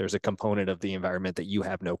 there's a component of the environment that you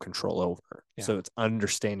have no control over. Yeah. So it's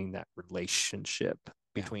understanding that relationship Yeah.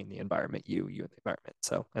 between the environment, you and the environment.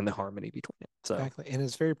 So, and the harmony between it. So, Exactly. And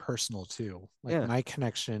it's very personal too. Like yeah. my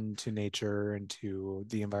connection to nature and to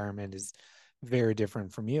the environment is very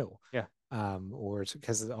different from you. Yeah. Or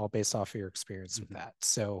because it's all based off of your experience with that.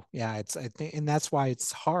 So yeah, I think, and that's why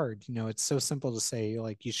it's hard. It's so simple to say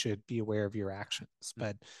like you should be aware of your actions,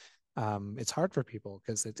 but it's hard for people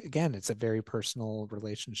because it's a very personal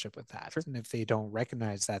relationship with that. Sure. And if they don't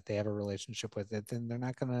recognize that they have a relationship with it, then they're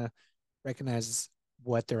not going to recognize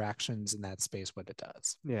what their actions in that space, what it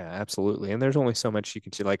does. Yeah, absolutely. And there's only so much you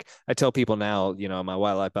can see. Like I tell people now, my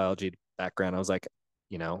wildlife biology background, I was like,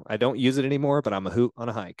 I don't use it anymore, but I'm a hoot on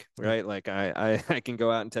a hike, right? Yeah. Like I can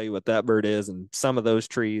go out and tell you what that bird is and some of those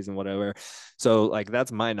trees and whatever. So like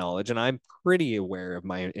that's my knowledge, and I'm pretty aware of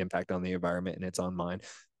my impact on the environment and it's on mine.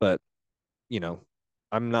 But you know,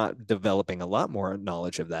 I'm not developing a lot more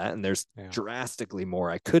knowledge of that. And there's drastically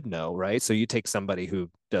more I could know, right? So you take somebody who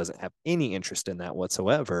doesn't have any interest in that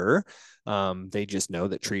whatsoever. They just know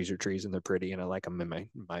that trees are trees and they're pretty and I like them in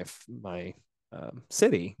my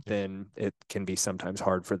city, then it can be sometimes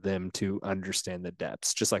hard for them to understand the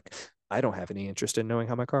depths. Just like I don't have any interest in knowing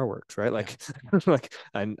how my car works, right? Like, like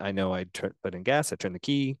I know I put in gas, I turn the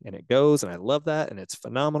key, and it goes, and I love that, and it's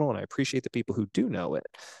phenomenal, and I appreciate the people who do know it.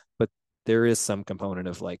 But there is some component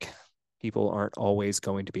of like people aren't always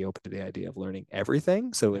going to be open to the idea of learning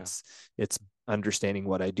everything. So it's understanding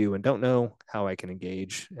what I do and don't know, how I can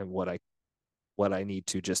engage, and what I need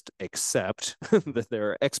to just accept that there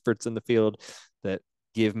are experts in the field that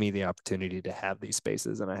give me the opportunity to have these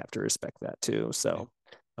spaces, and I have to respect that too. So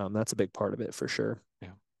that's a big part of it for sure.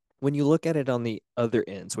 Yeah. When you look at it on the other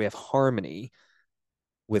end, so we have harmony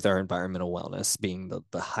with our environmental wellness being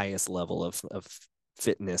the highest level of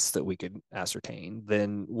fitness that we could ascertain,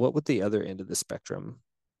 then what would the other end of the spectrum?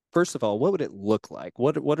 First of all, what would it look like?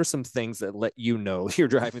 What are some things that let you know you're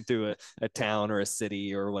driving through a town or a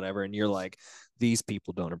city or whatever, and you're like, these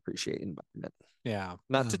people don't appreciate environment. Yeah.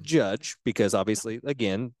 Not to judge, because obviously,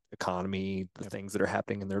 again, economy, the things that are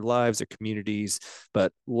happening in their lives, their communities,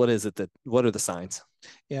 but what are the signs?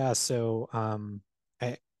 Yeah. So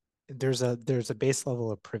I there's a base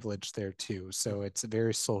level of privilege there too. So it's a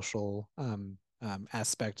very social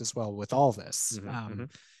aspect as well with all this. Mm-hmm.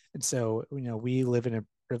 And so, we live in a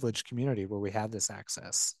privileged community where we have this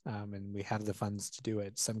access, and we have the funds to do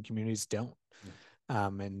it. Some communities don't,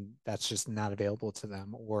 and that's just not available to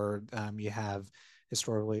them. Or you have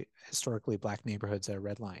historically Black neighborhoods that are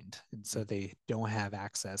redlined, and so they don't have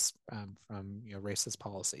access from racist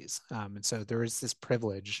policies. And so there is this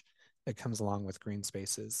privilege that comes along with green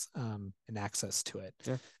spaces and access to it.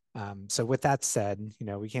 Yeah. So with that said,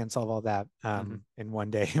 we can't solve all that in one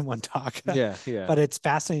day in one talk. Yeah, yeah. But it's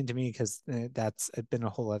fascinating to me because that's been a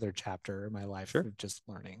whole other chapter in my life Sure. of just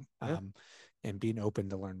learning Yeah. and being open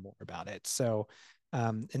to learn more about it. So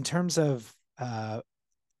in terms of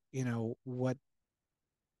what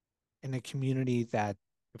in a community that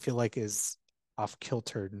I feel like is off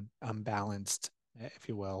kiltered and unbalanced, if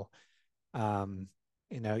you will, um,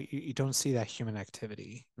 you don't see that human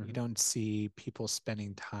activity. You don't see people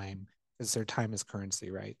spending time because their time is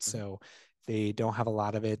currency, right? So they don't have a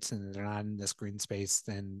lot of it and they're not in this green space,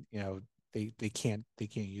 then they can't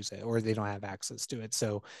use it, or they don't have access to it.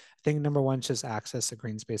 So I think number one is just access to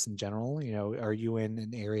green space in general. Are you in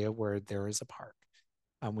an area where there is a park?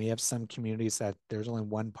 We have some communities that there's only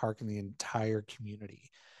one park in the entire community.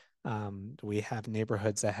 We have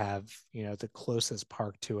neighborhoods that have, the closest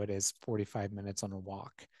park to it is 45 minutes on a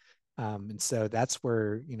walk. And so that's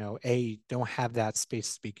where, don't have that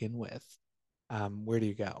space to begin with. Where do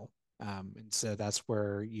you go? And so that's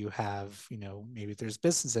where you have, maybe there's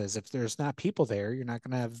businesses. If there's not people there, you're not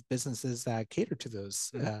going to have businesses that cater to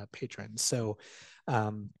those patrons. So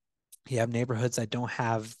you have neighborhoods that don't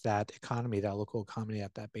have that economy, that local economy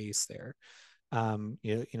at that base there.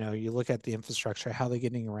 You look at the infrastructure, how they're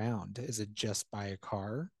getting around. Is it just by a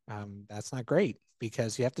car? That's not great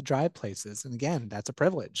because you have to drive places. And again, that's a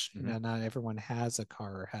privilege. Not everyone has a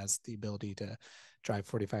car or has the ability to drive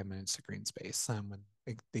 45 minutes to green space.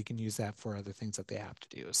 They can use that for other things that they have to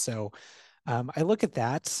do. So I look at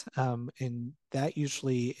that, and that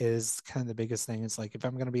usually is kind of the biggest thing. It's like if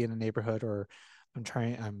I'm going to be in a neighborhood or I'm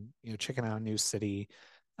checking out a new city.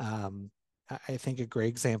 I think a great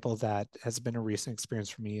example that has been a recent experience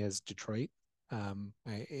for me is Detroit.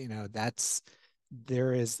 That's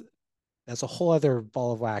a whole other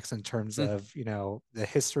ball of wax in terms of the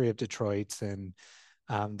history of Detroit and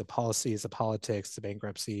the policies, the politics, the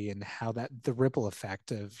bankruptcy, and how that the ripple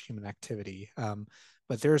effect of human activity.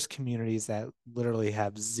 But there's communities that literally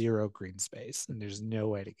have zero green space, and there's no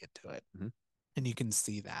way to get to it. And you can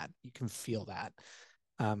see that, you can feel that.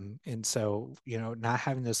 And so, not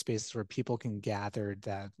having those spaces where people can gather,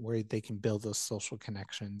 that where they can build those social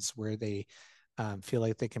connections, where they feel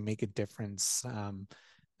like they can make a difference.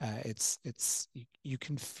 You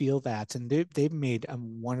can feel that, and they've made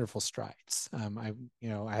wonderful strides. I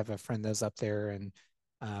have a friend that's up there, and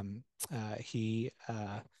he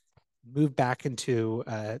moved back into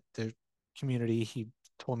the community. He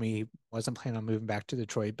told me he wasn't planning on moving back to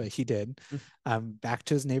Detroit, but he did. Back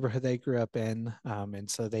to his neighborhood they grew up in. And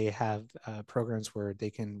so they have programs where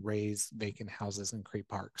they can raise vacant houses and create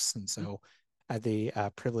parks. And so I had the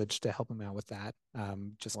privilege to help him out with that.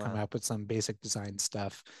 Just come up with some basic design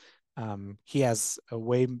stuff. He has a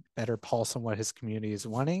way better pulse on what his community is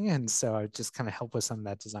wanting. And so I just kind of help with some of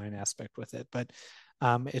that design aspect with it. But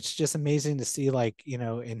it's just amazing to see, like,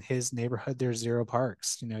 in his neighborhood, there's zero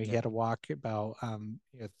parks. He had to walk about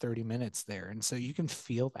 30 minutes there. And so you can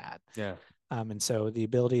feel that. Yeah. And so the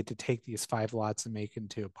ability to take these 5 lots and make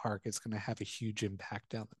into a park is going to have a huge impact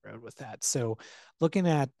down the road with that. So looking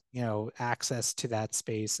at, access to that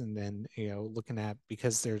space, and then, looking at,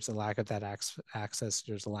 because there's a lack of that access,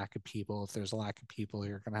 there's a lack of people. If there's a lack of people,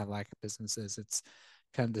 you're going to have a lack of businesses. It's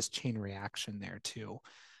kind of this chain reaction there too.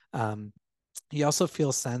 You also feel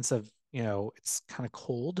a sense of, it's kind of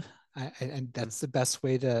cold. And that's the best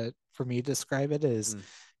way for me to describe it is,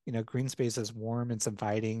 green space is warm, it's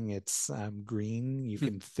inviting, it's green, you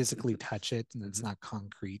can physically touch it, and it's not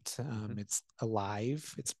concrete. It's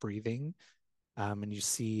alive, it's breathing, and you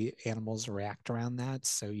see animals react around that.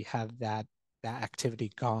 So you have that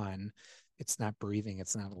activity gone. It's not breathing,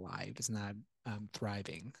 it's not alive, it's not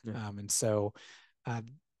thriving. And so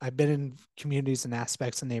I've been in communities and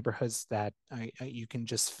aspects of neighborhoods that you can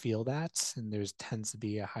just feel that, and there's tends to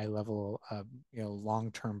be a high level of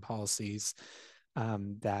long-term policies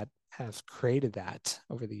that have created that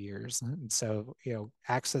over the years. And so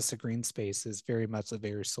access to green space is very much a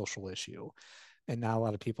very social issue, and not a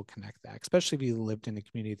lot of people connect that, especially if you lived in a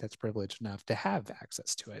community that's privileged enough to have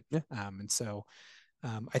access to it. And so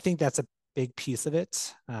I think that's a big piece of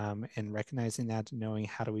it, and recognizing that, knowing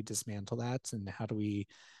how do we dismantle that, and how do we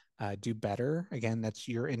do better. Again, that's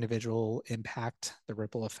your individual impact, the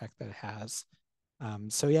ripple effect that it has.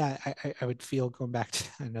 So yeah, I would feel going back to,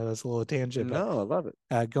 I know that's a little tangent, but No, I love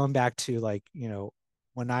it. going back to like,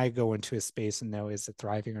 when I go into a space and know is it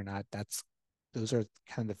thriving or not, those are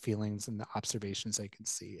kind of the feelings and the observations I can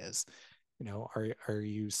see is, are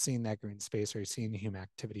you seeing that green space? Are you seeing human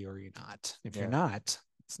activity or are you not? If you're Yeah. not,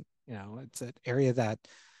 it's an area that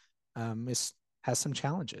has some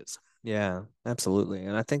challenges. Yeah, absolutely.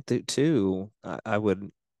 And I think that too, I would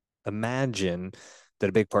imagine that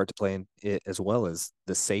a big part to play in it as well as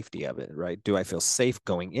the safety of it, right? Do I feel safe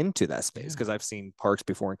going into that space? Yeah. Because I've seen parks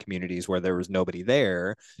before in communities where there was nobody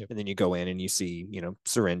there, Yep. and then you go in and you see,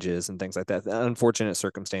 syringes and things like that. The unfortunate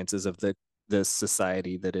circumstances of the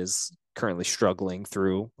society that is currently struggling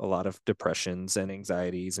through a lot of depressions and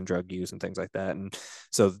anxieties and drug use and things like that. And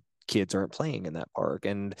so kids aren't playing in that park.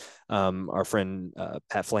 And our friend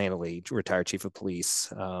Pat Flannelly, retired chief of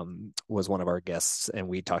police, was one of our guests, and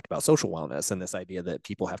we talked about social wellness and this idea that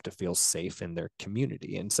people have to feel safe in their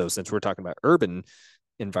community. And so, since we're talking about urban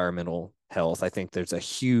environmental health, I think there's a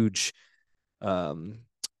huge um,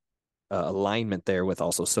 alignment there with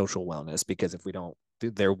also social wellness, because if we don't,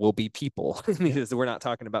 there will be people. We're not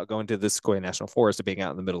talking about going to the Sequoia National Forest or being out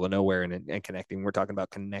in the middle of nowhere and connecting. We're talking about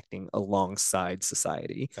connecting alongside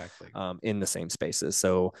society, Exactly. in the same spaces.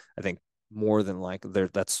 So I think more than like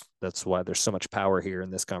that's why there's so much power here in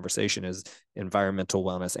this conversation, is environmental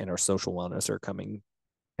wellness and our social wellness are coming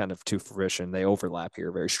kind of to fruition. They overlap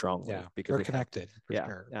here very strongly, Yeah, because we're we have, connected for yeah,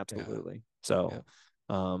 sure. absolutely. Yeah.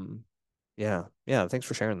 So, yeah, thanks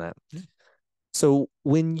for sharing that. Yeah. So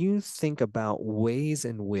when you think about ways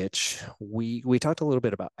in which we talked a little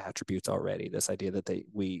bit about attributes already, this idea that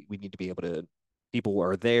we need to be able to, people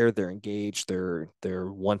are there, they're engaged, they're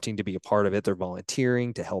wanting to be a part of it, they're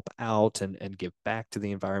volunteering to help out and give back to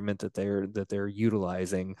the environment that they're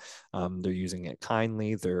utilizing. They're using it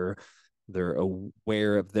kindly, they're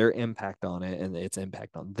aware of their impact on it and its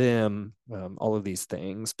impact on them, all of these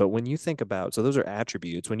things. But when you think about, so those are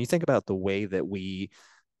attributes, when you think about the way that we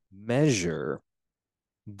measure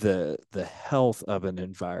the health of an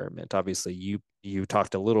environment, obviously you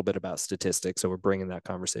talked a little bit about statistics, so we're bringing that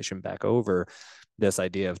conversation back over, this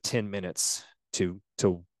idea of 10 minutes to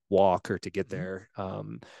walk or to get there.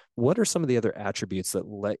 What are some of the other attributes that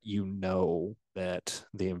let you know that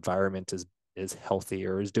the environment is healthy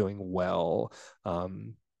or is doing well,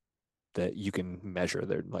 that you can measure?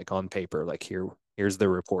 They're like on paper, like here's the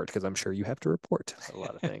report, because I'm sure you have to report a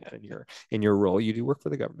lot of things in your role. You do work for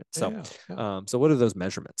the government. So so what are those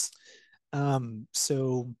measurements?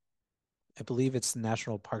 So I believe it's the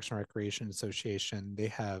National Parks and Recreation Association. They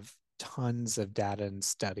have tons of data and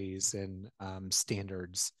studies and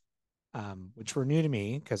standards, which were new to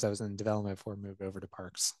me because I was in development before I moved over to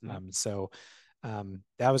parks.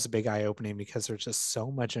 That was a big eye opening because there's just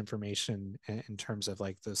so much information in terms of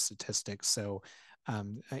like the statistics. So,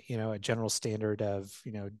 a general standard of,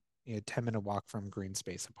 10-minute walk from green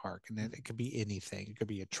space a park, and then it could be anything. It could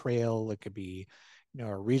be a trail, it could be,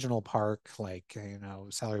 a regional park like,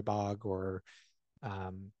 Salary Bog or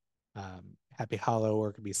um, Happy Hollow, or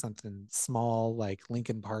it could be something small like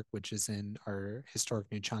Lincoln Park, which is in our historic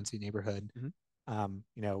New Chauncey neighborhood.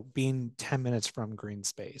 Being 10 minutes from green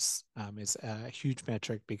space is a huge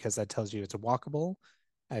metric because that tells you it's walkable.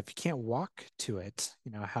 If you can't walk to it,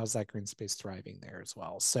 how's that green space thriving there as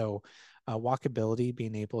well? So, walkability,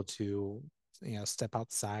 being able to, step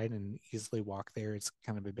outside and easily walk there, it's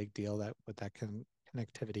kind of a big deal that with that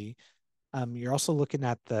connectivity. You're also looking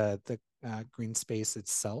at the green space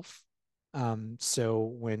itself.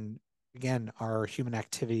 So when again, our human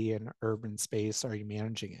activity in urban space, are you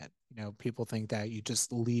managing it? People think that you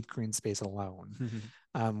just leave green space alone.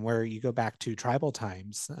 Where you go back to tribal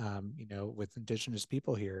times, with indigenous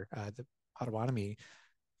people here, the Potawatomi,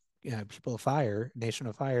 people of fire, nation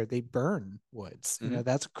of fire, they burn woods.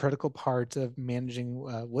 That's a critical part of managing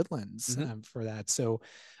woodlands for that. So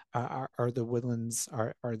are the woodlands,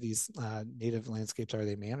 are these native landscapes, are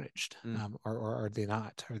they managed, or are they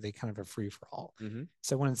not? Are they kind of a free for all?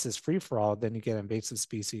 So when it's this free for all, then you get invasive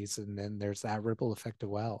species, and then there's that ripple effect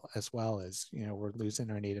as well as we're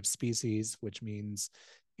losing our native species, which means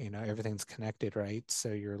everything's connected, right? So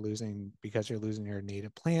because you're losing your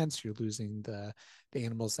native plants, you're losing the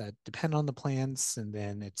animals that depend on the plants, and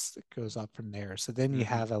then it goes up from there. So then you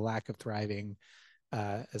have a lack of thriving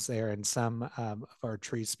is there, and some of our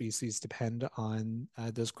tree species depend on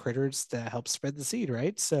those critters that help spread the seed,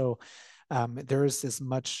 right? So there is this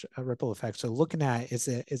much ripple effect. So looking at is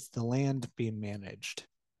the land being managed,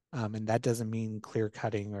 and that doesn't mean clear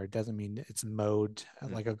cutting, or it doesn't mean it's mowed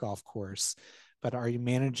like a golf course, but are you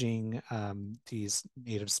managing these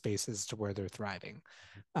native spaces to where they're thriving?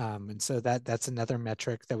 And so that's another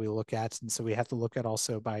metric that we look at. And so we have to look at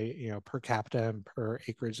also by, per capita and per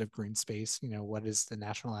acreage of green space, what is the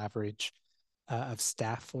national average of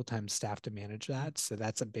staff, full-time staff to manage that. So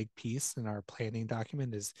that's a big piece in our planning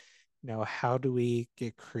document is, how do we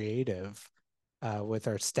get creative with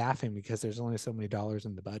our staffing because there's only so many dollars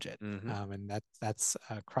in the budget. And that's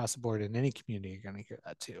across the board in any community, you're going to hear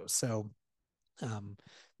that too. So um,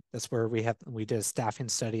 that's where we did a staffing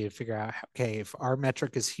study to figure out, okay, if our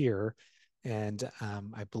metric is here, and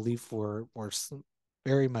I believe we're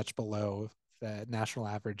very much below the national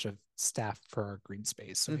average of staff for our green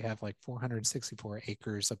space. So we have like 464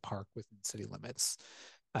 acres of park within city limits.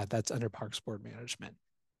 That's under Parks Board management.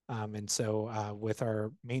 And so with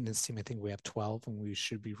our maintenance team, I think we have 12, and we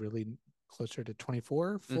should be really closer to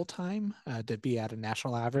 24 full time to be at a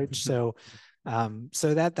national average. So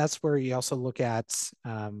so that's where you also look at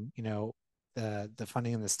the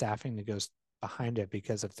funding and the staffing that goes behind it,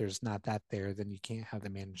 because if there's not that there, then you can't have the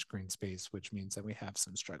managed green space, which means that we have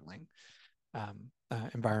some struggling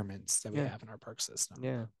environments that we have in our park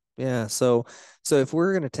system. Yeah. So if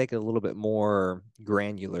we're going to take it a little bit more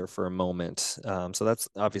granular for a moment, so that's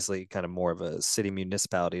obviously kind of more of a city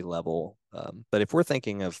municipality level. But if we're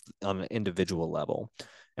thinking of on an individual level,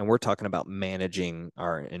 and we're talking about managing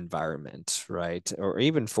our environment, right? Or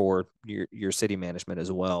even for your city management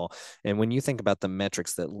as well. And when you think about the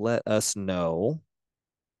metrics that let us know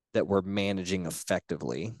that we're managing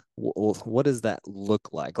effectively, what does that look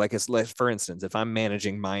like? Like, it's like, for instance, if I'm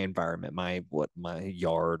managing my environment, my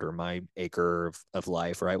yard or my acre of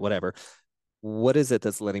life, right? Whatever. What is it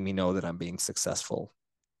that's letting me know that I'm being successful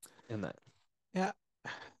in that? Yeah.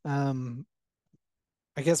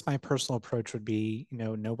 I guess my personal approach would be,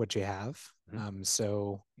 know what you have.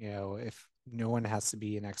 So, if no one has to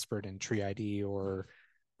be an expert in tree ID or,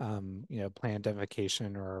 plant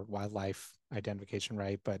identification or wildlife identification,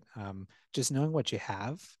 right? But just knowing what you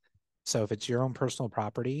have. So if it's your own personal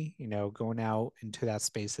property, going out into that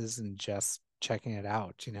spaces and just checking it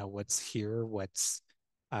out, what's here, what's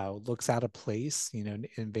looks out of place,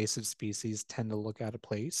 invasive species tend to look out of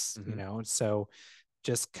place, so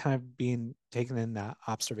just kind of being taken in that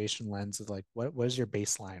observation lens of like, what is your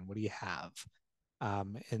baseline? What do you have?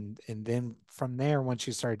 And then from there, once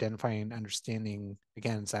you start identifying, understanding,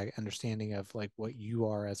 again, it's that understanding of like what you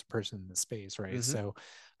are as a person in the space, right? So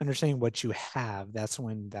understanding what you have, that's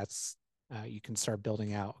when you can start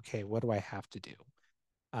building out, okay, what do I have to do?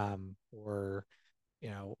 Or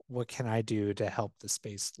what can I do to help the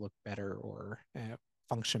space look better or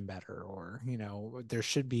function better? Or, there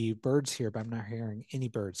should be birds here, but I'm not hearing any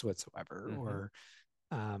birds whatsoever, or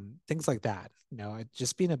things like that.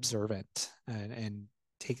 Just being observant and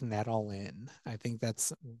taking that all in. I think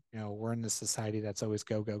that's, we're in a society that's always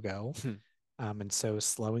go, go, go. And so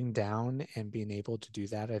slowing down and being able to do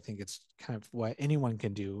that, I think it's kind of what anyone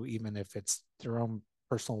can do, even if it's their own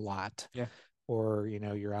personal lot. Or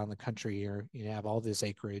you're out in the country, or you have all this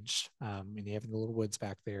acreage, and you have the little woods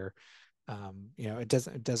back there.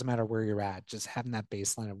 It doesn't matter where you're at. Just having that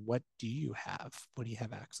baseline of what do you have, what do you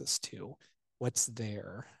have access to, what's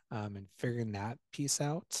there, and figuring that piece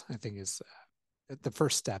out, I think is the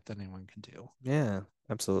first step that anyone can do. Yeah,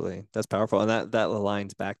 absolutely. That's powerful. And that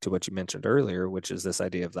aligns back to what you mentioned earlier, which is this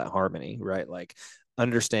idea of that harmony, right? Like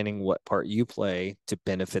understanding what part you play to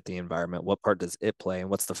benefit the environment, what part does it play, and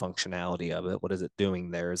what's the functionality of it? What is it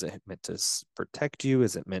doing there? Is it meant to protect you?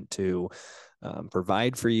 Is it meant to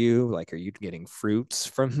provide for you? Like, are you getting fruits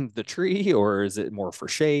from the tree, or is it more for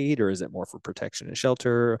shade, or is it more for protection and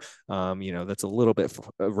shelter? That's a little bit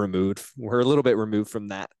removed. We're a little bit removed from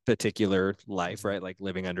that particular life, right? Like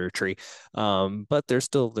living under a tree. But there's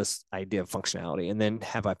still this idea of functionality. And then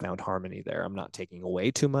have I found harmony there? I'm not taking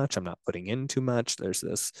away too much. I'm not putting in too much. There's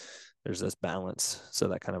this balance. So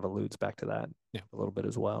that kind of alludes back to that a little bit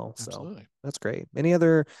as well. Absolutely. So that's great. Any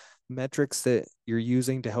other metrics that you're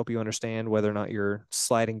using to help you understand whether or not you're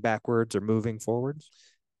sliding backwards or moving forwards?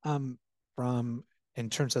 From in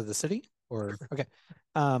terms of the city, or okay.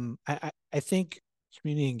 I think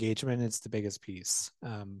community engagement is the biggest piece.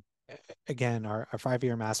 Again, our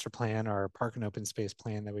 5-year master plan, our park and open space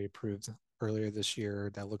plan that we approved earlier this year,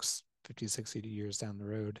 that looks 50, 60 years down the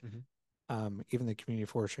road. Even the community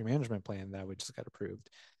forestry management plan that we just got approved.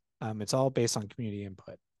 It's all based on community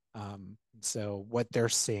input. So what they're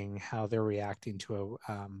seeing, how they're reacting to,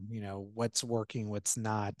 what's working, what's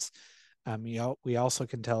not. We also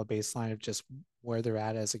can tell a baseline of just where they're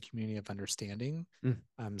at as a community of understanding.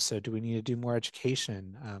 So do we need to do more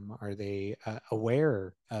education? Are they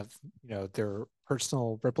aware of, their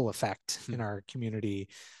personal ripple effect in our community?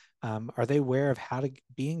 Are they aware of how to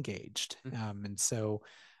be engaged? Mm-hmm. And so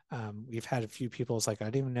we've had a few people. It's like, I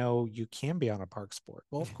didn't even know you can be on a park sport.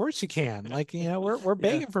 Well, of course you can. Like, we're Yeah.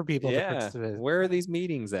 begging for people to Yeah. participate. Where are these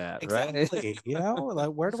meetings at? Right. Exactly. Like,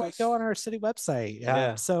 where do I go on our city website?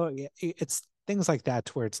 Yeah. So it's things like that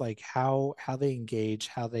to where it's like how they engage,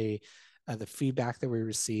 how they the feedback that we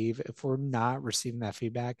receive. If we're not receiving that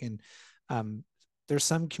feedback, and um, there's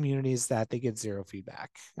some communities that they get zero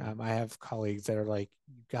feedback. I have colleagues that are like,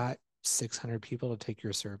 you got 600 people to take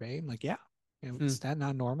your survey. I'm like, yeah. Hmm. Is that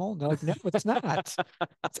not normal? And they're like, no, it's not.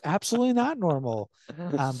 It's absolutely not normal.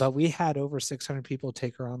 But we had over 600 people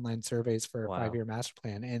take our online surveys for a Wow. 5-year master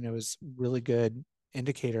plan, and it was really good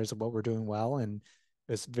indicators of what we're doing well, and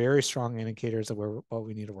it was very strong indicators of what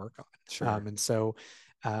we need to work on. Sure. And so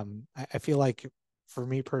I feel like for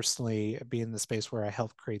me personally, being in the space where I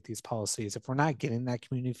help create these policies, if we're not getting that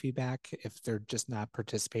community feedback, if they're just not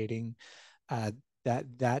participating, uh,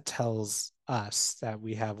 that tells us that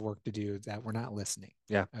we have work to do, that we're not listening.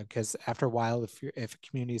 Yeah. Because after a while, if a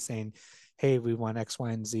community is saying, "Hey, we want X,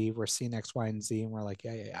 Y, and Z. We're seeing X, Y, and Z," and we're like,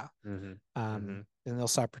 "Yeah, yeah, yeah," Mm-hmm. Mm-hmm. then they'll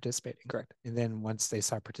stop participating. Correct. And then once they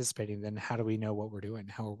stop participating, then how do we know what we're doing,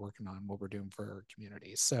 how we're working on, what we're doing for our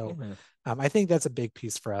communities? So Yeah. I think that's a big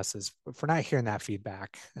piece for us. Is if we're not hearing that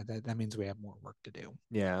feedback, that means we have more work to do.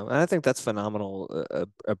 Yeah, and I think that's phenomenal.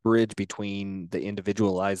 A bridge between the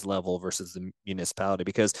individualized level versus the municipality,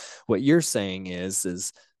 because what you're saying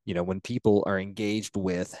is when people are engaged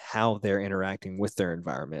with how they're interacting with their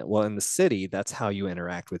environment. Well, in the city, that's how you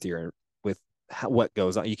interact with what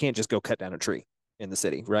goes on. You can't just go cut down a tree in the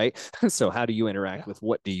city, right? So how do you interact Yeah, with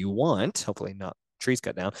what do you want? Hopefully not trees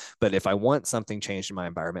cut down, but if I want something changed in my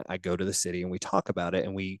environment, I go to the city and we talk about it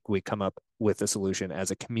and we come up with a solution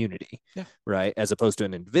as a community, yeah, right? As opposed to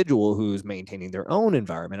an individual who's maintaining their own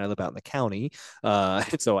environment. I live out in the county,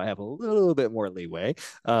 so I have a little bit more leeway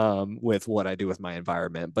with what I do with my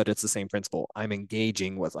environment, but it's the same principle. I'm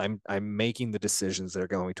engaging with, I'm making the decisions that are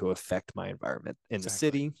going to affect my environment. In the exactly.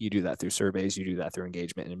 city, you do that through surveys, you do that through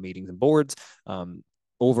engagement in meetings and boards.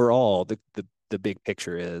 Overall, the big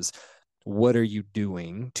picture is what are you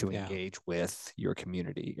doing to Yeah, engage with your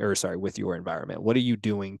community, or sorry, with your environment? What are you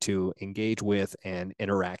doing to engage with and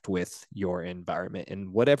interact with your environment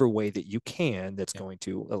in whatever way that you can that's yeah. going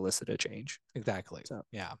to elicit a change? Exactly. So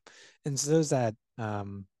Yeah. And so those that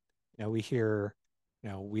we hear,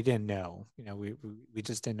 we didn't know, we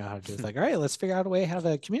just didn't know how to do it. It's like, all right, let's figure out a way how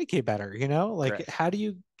to communicate better, like correct. how do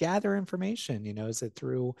you gather information? Is it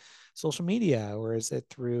through social media, or is it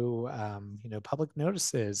through public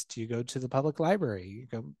notices? Do you go to the public library?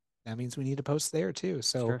 That means we need to post there too.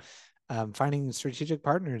 So Sure. finding strategic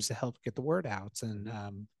partners to help get the word out, and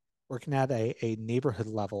Mm-hmm. working at a neighborhood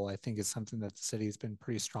level, I think is something that the city has been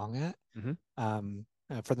pretty strong at. Mm-hmm.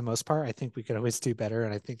 For the most part, I think we could always do better,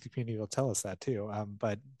 and I think the community will tell us that too.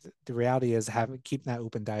 But the reality is, keeping that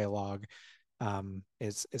open dialogue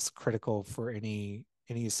is critical for any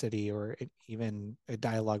city, or even a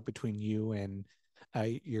dialogue between you and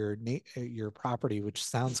your property, which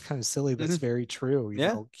sounds kind of silly, but it's Mm-hmm. very true.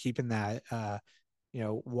 Yeah. Keeping that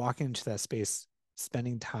walking into that space,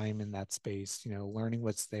 spending time in that space, learning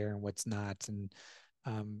what's there and what's not, and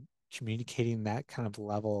communicating that kind of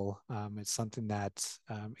level is something that,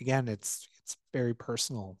 again, it's very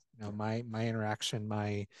personal. My interaction,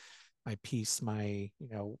 my piece, my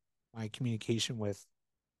communication with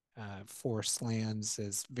forest lands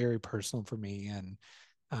is very personal for me, and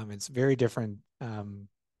it's very different from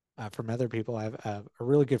other people. I have a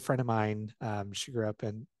really good friend of mine. She grew up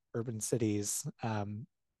in urban cities.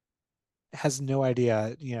 Has no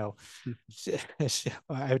idea,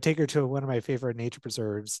 I would take her to one of my favorite nature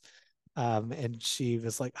preserves. And she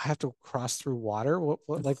was like, I have to cross through water.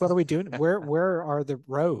 What are we doing? Where are the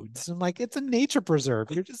roads? I'm like, it's a nature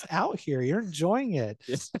preserve. You're just out here. You're enjoying it.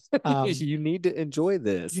 Um, You need to enjoy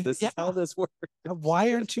this. This yeah. is how this works.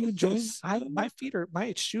 Why aren't you enjoying?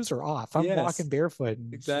 My shoes are off. I'm walking Yes, barefoot,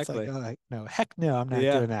 and she's like, exactly. oh, no, heck no, I'm not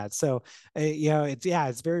Yeah, doing that. So,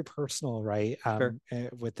 it's very personal, right? sure.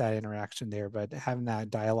 With that interaction there, but having that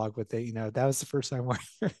dialogue with it, that was the first time where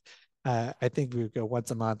I think we would go once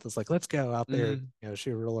a month. It's like, let's go out there. Mm. She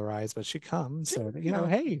would roll her eyes, but she comes. So, Yeah.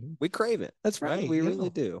 hey, We crave it, that's right? right. We really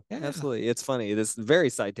do. Yeah. Absolutely. It's funny. This is very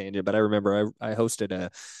side tangent, but I remember I hosted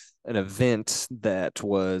an event that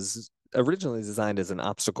was originally designed as an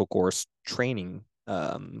obstacle course training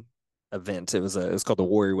event. It was called the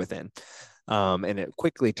Warrior Within. And it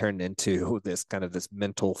quickly turned into this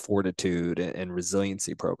mental fortitude and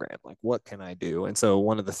resiliency program. Like, what can I do? And so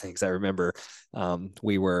one of the things I remember,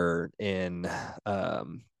 we were in,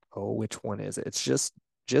 which one is it? It's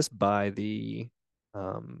just by the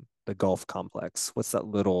the golf complex. What's that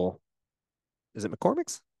little? Is it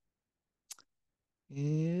McCormick's?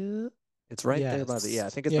 Yeah. It's right there by the, Yes. yeah, I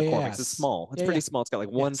think it's Yeah. McCormick's. It's Yes. small. It's Yeah. Yeah. pretty small. It's got like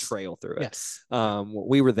one Yes. trail through it. Yes. Yeah.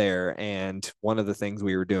 We were there, and one of the things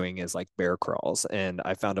we were doing is like bear crawls, and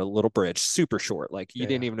I found a little bridge, super short. Like you Yeah.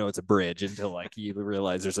 didn't even know it's a bridge until like you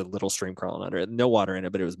realize there's a little stream crawling under it. No water in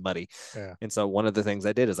it, but it was muddy. Yeah. And so one of the things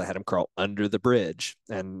I did is I had him crawl under the bridge,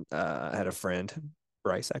 and I had a friend,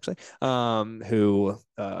 Bryce actually, who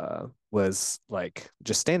was like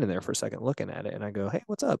just standing there for a second looking at it, and I go, "Hey,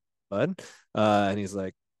 what's up, bud?" And he's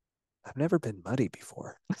like, "I've never been muddy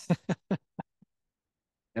before."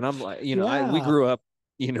 And I'm like, we Yeah. grew up,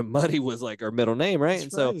 Muddy was like our middle name, right? That's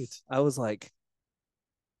And so right. I was like,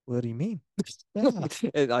 what do you mean? Yeah.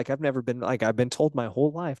 Like I've been told my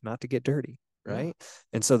whole life not to get dirty, Yeah. right?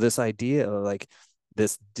 And so this idea of like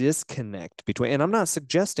this disconnect between, and I'm not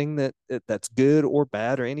suggesting that that's good or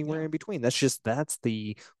bad or anywhere Yeah. in between. That's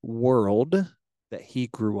the world that he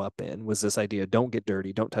grew up in, was this idea, don't get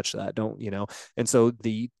dirty, don't touch that, don't, and so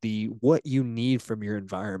the what you need from your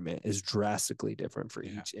environment is drastically different for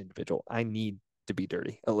Yeah. each individual. I need to be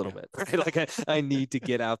dirty a little Yeah. bit, right? Like I need to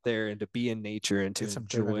get out there and to be in nature and to Get some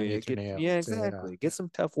dirt enjoy underneath it. your Yeah, nails. Yeah. exactly. Get some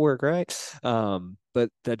tough work, right? But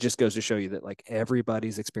that just goes to show you that like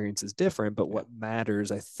everybody's experience is different. But Yeah. what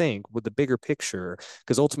matters, I think, with the bigger picture,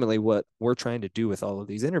 because ultimately what we're trying to do with all of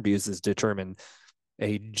these interviews is determine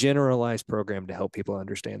a generalized program to help people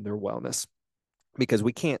understand their wellness, because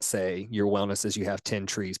we can't say your wellness is you have 10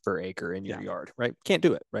 trees per acre in your Yeah. yard, right? Can't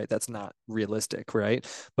do it, right? That's not realistic, right?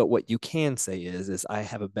 But what you can say is I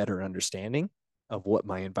have a better understanding of what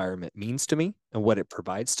my environment means to me and what it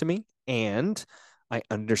provides to me, and I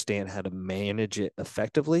understand how to manage it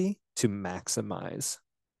effectively to maximize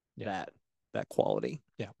Yeah. that quality,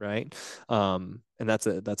 Yeah. right? And that's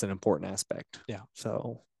an important aspect. Yeah.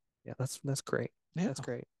 So yeah, that's great. Yeah. That's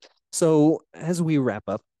great. So as we wrap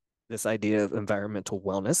up this idea of environmental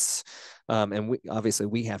wellness, and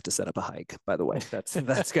we have to set up a hike, by the way. That's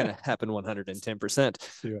going to happen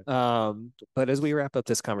 110%. Do it. But as we wrap up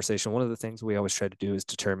this conversation, one of the things we always try to do is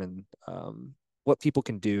determine what people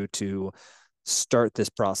can do to start this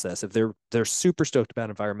process. If they're super stoked about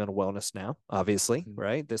environmental wellness now, obviously,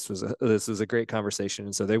 right? This was a great conversation,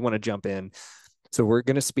 and so they want to jump in. So we're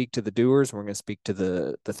going to speak to the doers, and we're going to speak to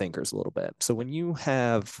the thinkers a little bit. So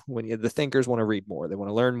the thinkers want to read more, they want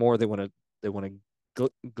to learn more, they want to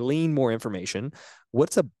glean more information.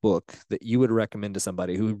 What's a book that you would recommend to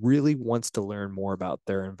somebody who really wants to learn more about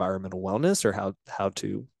their environmental wellness, or how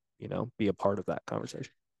to be a part of that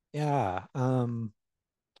conversation? Yeah.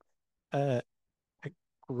 A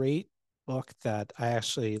great book that I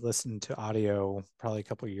actually listened to audio probably a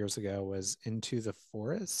couple of years ago was Into the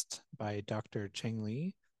Forest by Dr. Cheng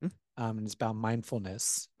Li. And it's about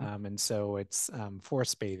mindfulness. And so it's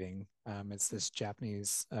forest bathing. It's this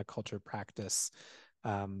Japanese culture practice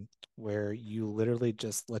where you literally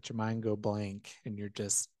just let your mind go blank and you're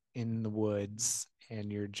just in the woods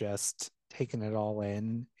and you're just taking it all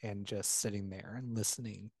in and just sitting there and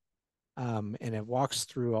listening. And it walks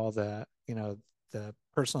through all the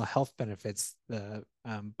personal health benefits, but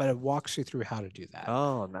it walks you through how to do that.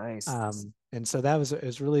 Oh, nice. And so that was, it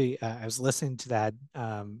was really, I was listening to that,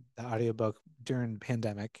 the audiobook during the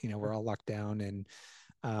pandemic, we're all locked down and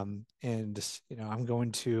I'm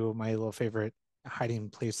going to my little favorite hiding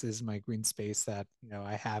places, my green space that,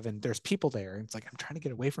 I have, and there's people there. And it's like, I'm trying to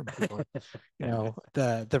get away from people.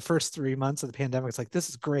 The first 3 months of the pandemic, it's like, this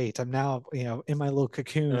is great. I'm now, in my little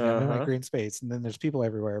cocoon, I'm in my green space, and then there's people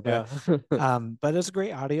everywhere. But, but it's a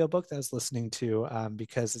great audiobook that I was listening to,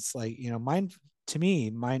 because it's like,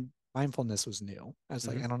 mindfulness was new. I was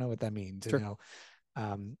like, I don't know what that means. Sure.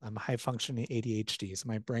 I'm high functioning ADHD, so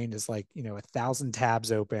my brain is like 1,000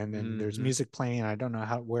 tabs open, and there's music playing, and I don't know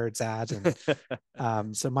where it's at,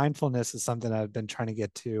 and so mindfulness is something I've been trying to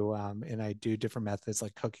get to, and I do different methods.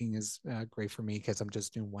 Like cooking is great for me because I'm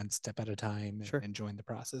just doing one step at a time and enjoying the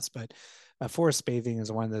process. But forest bathing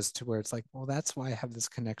is one of those to where it's like, well, that's why I have this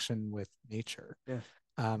connection with nature.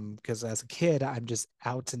 Because as a kid, I'm just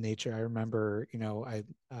out in nature. I remember,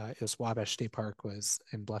 it was Wabash State Park was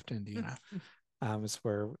in Bluffton, Indiana. Is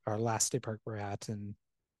where our last state park we're at, and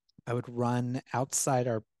I would run outside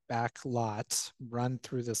our back lot, run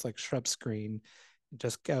through this like shrub screen,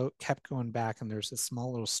 just kept going back, and there's a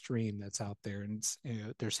small little stream that's out there, and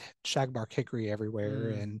there's shagbark hickory everywhere,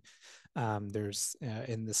 and there's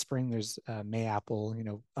in the spring there's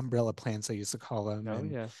mayapple, umbrella plants I used to call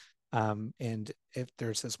them, And if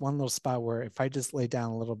there's this one little spot where if I just lay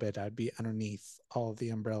down a little bit, I'd be underneath all of the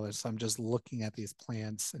umbrellas. So I'm just looking at these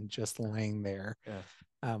plants and just laying there,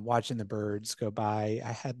 Yeah. watching the birds go by.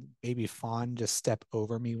 I had baby fawn just step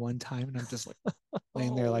over me one time, and I'm just like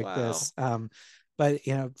laying there Oh, like wow. this. But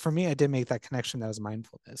for me, I did make that connection. That was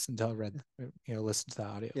mindfulness until I read, listened to the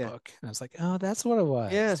Yeah. audiobook, and I was like, oh, that's what it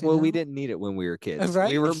was. Yes. Well, we didn't need it when we were kids.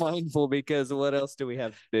 Right? We were mindful because what else do we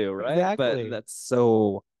have to do, right? But Exactly. that's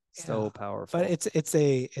so, Yeah. so But powerful. it's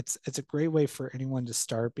a great way for anyone to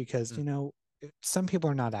start because Mm. some people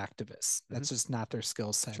are not activists. Mhm. That's just not their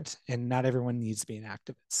skill Sure. set, and not everyone needs to be an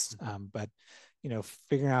activist. Mhm. But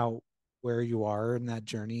figuring out where you are in that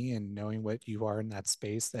journey and knowing what you are in that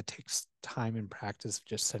space, that takes time and practice of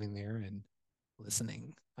just sitting there and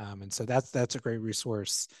listening. And so that's a great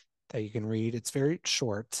resource that you can read. It's very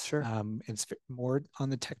short. Sure. It's more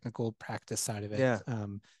on the technical practice side of it. Yeah.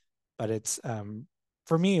 But it's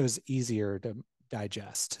for me, it was easier to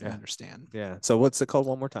digest and Yeah. understand. Yeah. So what's it called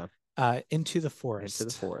one more time? Into the Into the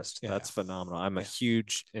forest. forest. Yeah. That's phenomenal. I'm a Yeah.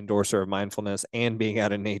 huge endorser of mindfulness and being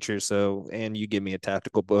out in nature. So, and you give me a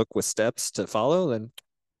tactical book with steps to follow, then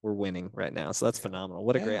we're winning right now. So that's phenomenal.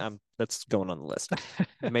 What a great, Yeah. that's going on the list.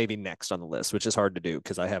 Maybe next on the list, which is hard to do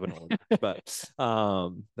because I haven't ordered, but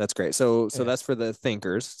that's great. So Yeah. that's for the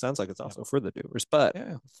thinkers. Sounds like it's also for the doers, but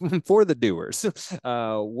Yeah. for the doers,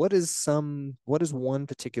 what is one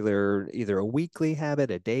particular, either a weekly habit,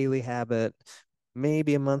 a daily habit,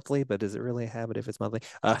 maybe a monthly, but is it really a habit if it's monthly?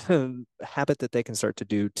 Habit that they can start to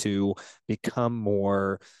do to become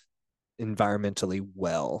more environmentally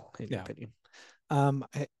well, in your Yeah. opinion?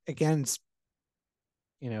 Again,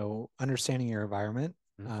 understanding your environment.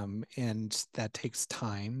 Mhm. And that takes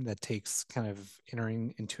time. That takes kind of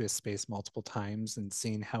entering into a space multiple times and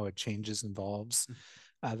seeing how it changes, evolves.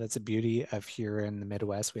 That's a beauty of here in the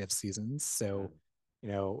Midwest. We have seasons. So,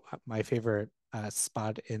 my favorite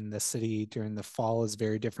spot in the city during the fall is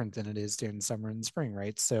very different than it is during summer and spring,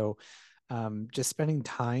 right? So, just spending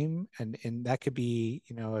time, and that could be,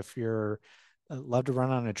 if you're love to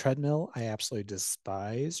run on a treadmill. I absolutely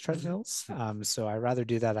despise treadmills. So I rather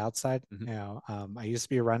do that outside. I used to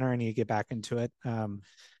be a runner and you get back into it.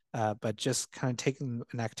 But just kind of taking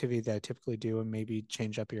an activity that I typically do and maybe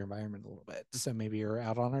change up your environment a little bit. So maybe you're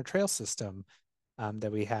out on our trail system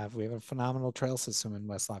that we have. We have a phenomenal trail system in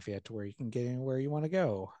West Lafayette to where you can get anywhere you want to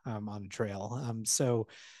go on a trail. So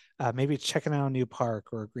maybe checking out a new park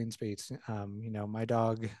or a green space. My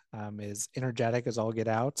dog is energetic as all get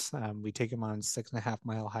out. We take him on a 6.5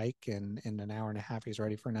 mile hike, and in an hour and a half, he's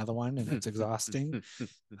ready for another one, and it's exhausting.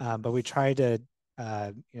 But we try to,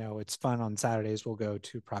 it's fun on Saturdays. We'll go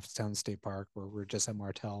to Prophetstown State Park where we're just at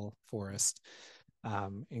Martell Forest.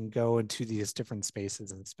 And go into these different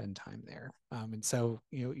spaces and spend time there. And so,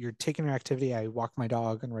 you're taking your activity. I walk my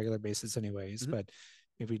dog on a regular basis, anyways, but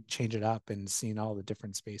maybe change it up and seeing all the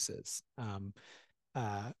different spaces.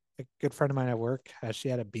 A good friend of mine at work, she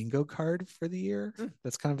had a bingo card for the year.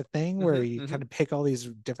 That's kind of a thing where you kind of pick all these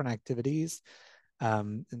different activities.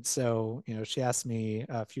 And so, she asked me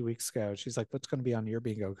a few weeks ago, she's like, what's going to be on your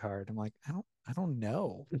bingo card? I'm like, I don't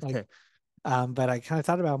know. Like, but I kind of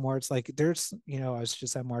thought about more. It's like there's, I was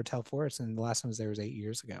just at Martell Forest, and the last time I was there was 8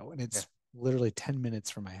 years ago, and Yeah. it's literally 10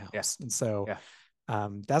 minutes from my Yeah. house. And so Yeah.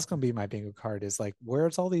 that's going to be my bingo card is like,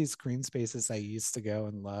 where's all these green spaces I used to go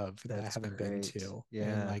and love that I That's haven't been great. to, and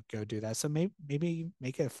Yeah. like go do that. So maybe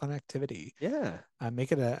make it a fun activity. Yeah.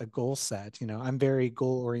 Make it a goal set. I'm very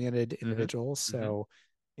goal oriented Mm-hmm. individual. Mm-hmm. So,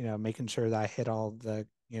 making sure that I hit all the,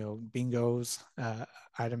 bingos,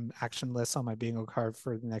 item action lists on my bingo card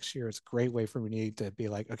for the next year. It's a great way for me to be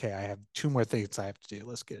like, okay, I have 2 more things I have to do.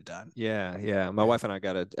 Let's get it done. Yeah, yeah. My Yeah. wife and I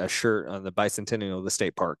got a shirt on the bicentennial of the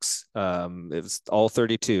state parks. It was all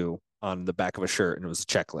 32 on the back of a shirt, and it was a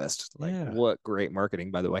checklist. Like, Yeah. what great marketing,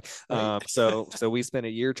 by the way. Right. So we spent a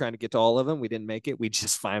year trying to get to all of them. We didn't make it. We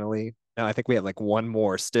just finally. Now I think we have like one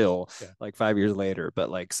more still, Yeah. like 5 years later. But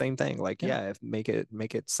like same thing. Like Yeah. yeah, if make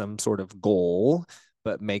it some sort of goal,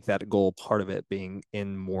 but make that goal part of it being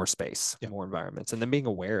in more space, Yeah. more environments, and then being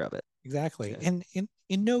aware of it. Exactly. Yeah. And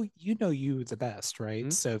you the best, right?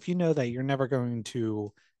 Mhm. So if you know that you're never going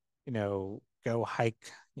to, go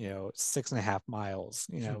hike, 6.5 miles,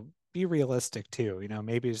 be realistic too.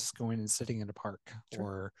 Maybe it's just going and sitting in a park Sure.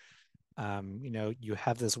 or you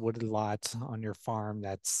have this wooded lot on your farm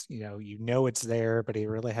that's, it's there, but you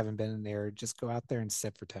really haven't been in there. Just go out there and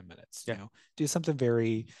sit for 10 minutes, Yeah. do something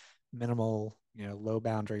very minimal, low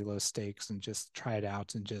boundary, low stakes, and just try it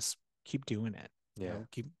out and just keep doing it, Yeah.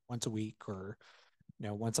 keep once a week or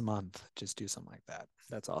once a month, just do something like that.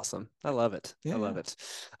 That's awesome. I love it. I love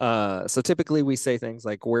Yeah. it. So typically we say things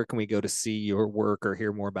like, where can we go to see your work or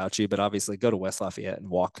hear more about you? But obviously go to West Lafayette and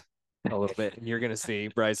walk a little bit and you're going to see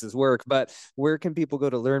Bryce's work. But where can people go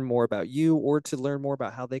to learn more about you or to learn more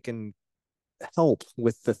about how they can help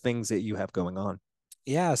with the things that you have going on?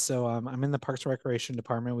 Yeah, so I'm in the Parks and Recreation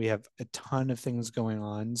department. We have a ton of things going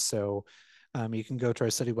on. So you can go to our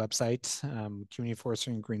city website. Community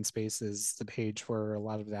Forestry and Green Space is the page where a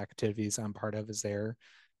lot of the activities I'm part of is there.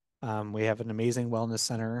 We have an amazing wellness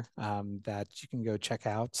center that you can go check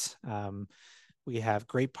out. We have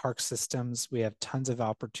great park systems. We have tons of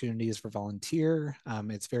opportunities for volunteer.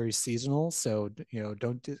 It's very seasonal, so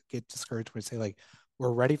don't get discouraged when we say like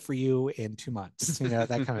we're ready for you in 2 months, that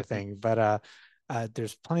kind of thing. But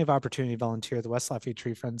there's plenty of opportunity to volunteer. The West Lafayette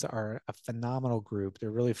Tree Friends are a phenomenal group.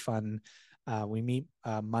 They're really fun. We meet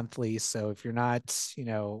monthly, so if you're not,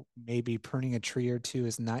 maybe pruning a tree or two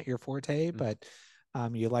is not your forte, but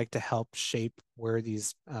you like to help shape where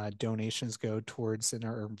these donations go towards in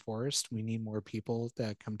our urban forest. We need more people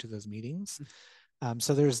that come to those meetings.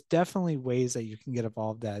 So there's definitely ways that you can get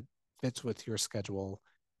involved that fits with your schedule.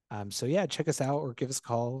 So yeah, check us out or give us a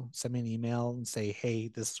call, send me an email and say, hey,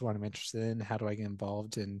 this is what I'm interested in. How do I get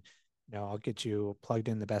involved? And I'll get you plugged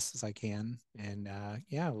in the best as I can. And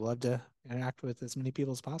yeah, I'd love to interact with as many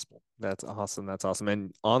people as possible. That's awesome. That's awesome.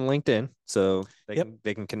 And on LinkedIn, so Yep.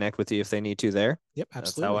 they can connect with you if they need to there. Yep,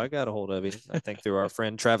 That's how absolutely. I got a hold of you. I think through our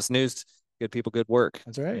friend Travis News. Good people, good work.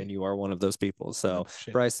 That's right. And you are one of those people. So,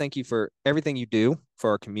 Appreciate it. Bryce, thank you for everything you do for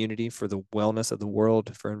our community, for the wellness of the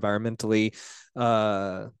world, for environmentally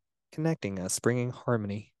connecting us, bringing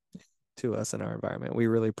harmony to us in our environment. We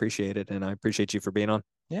really appreciate it. And I appreciate you for being on.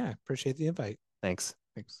 Yeah, appreciate the invite. Thanks.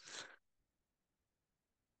 Thanks.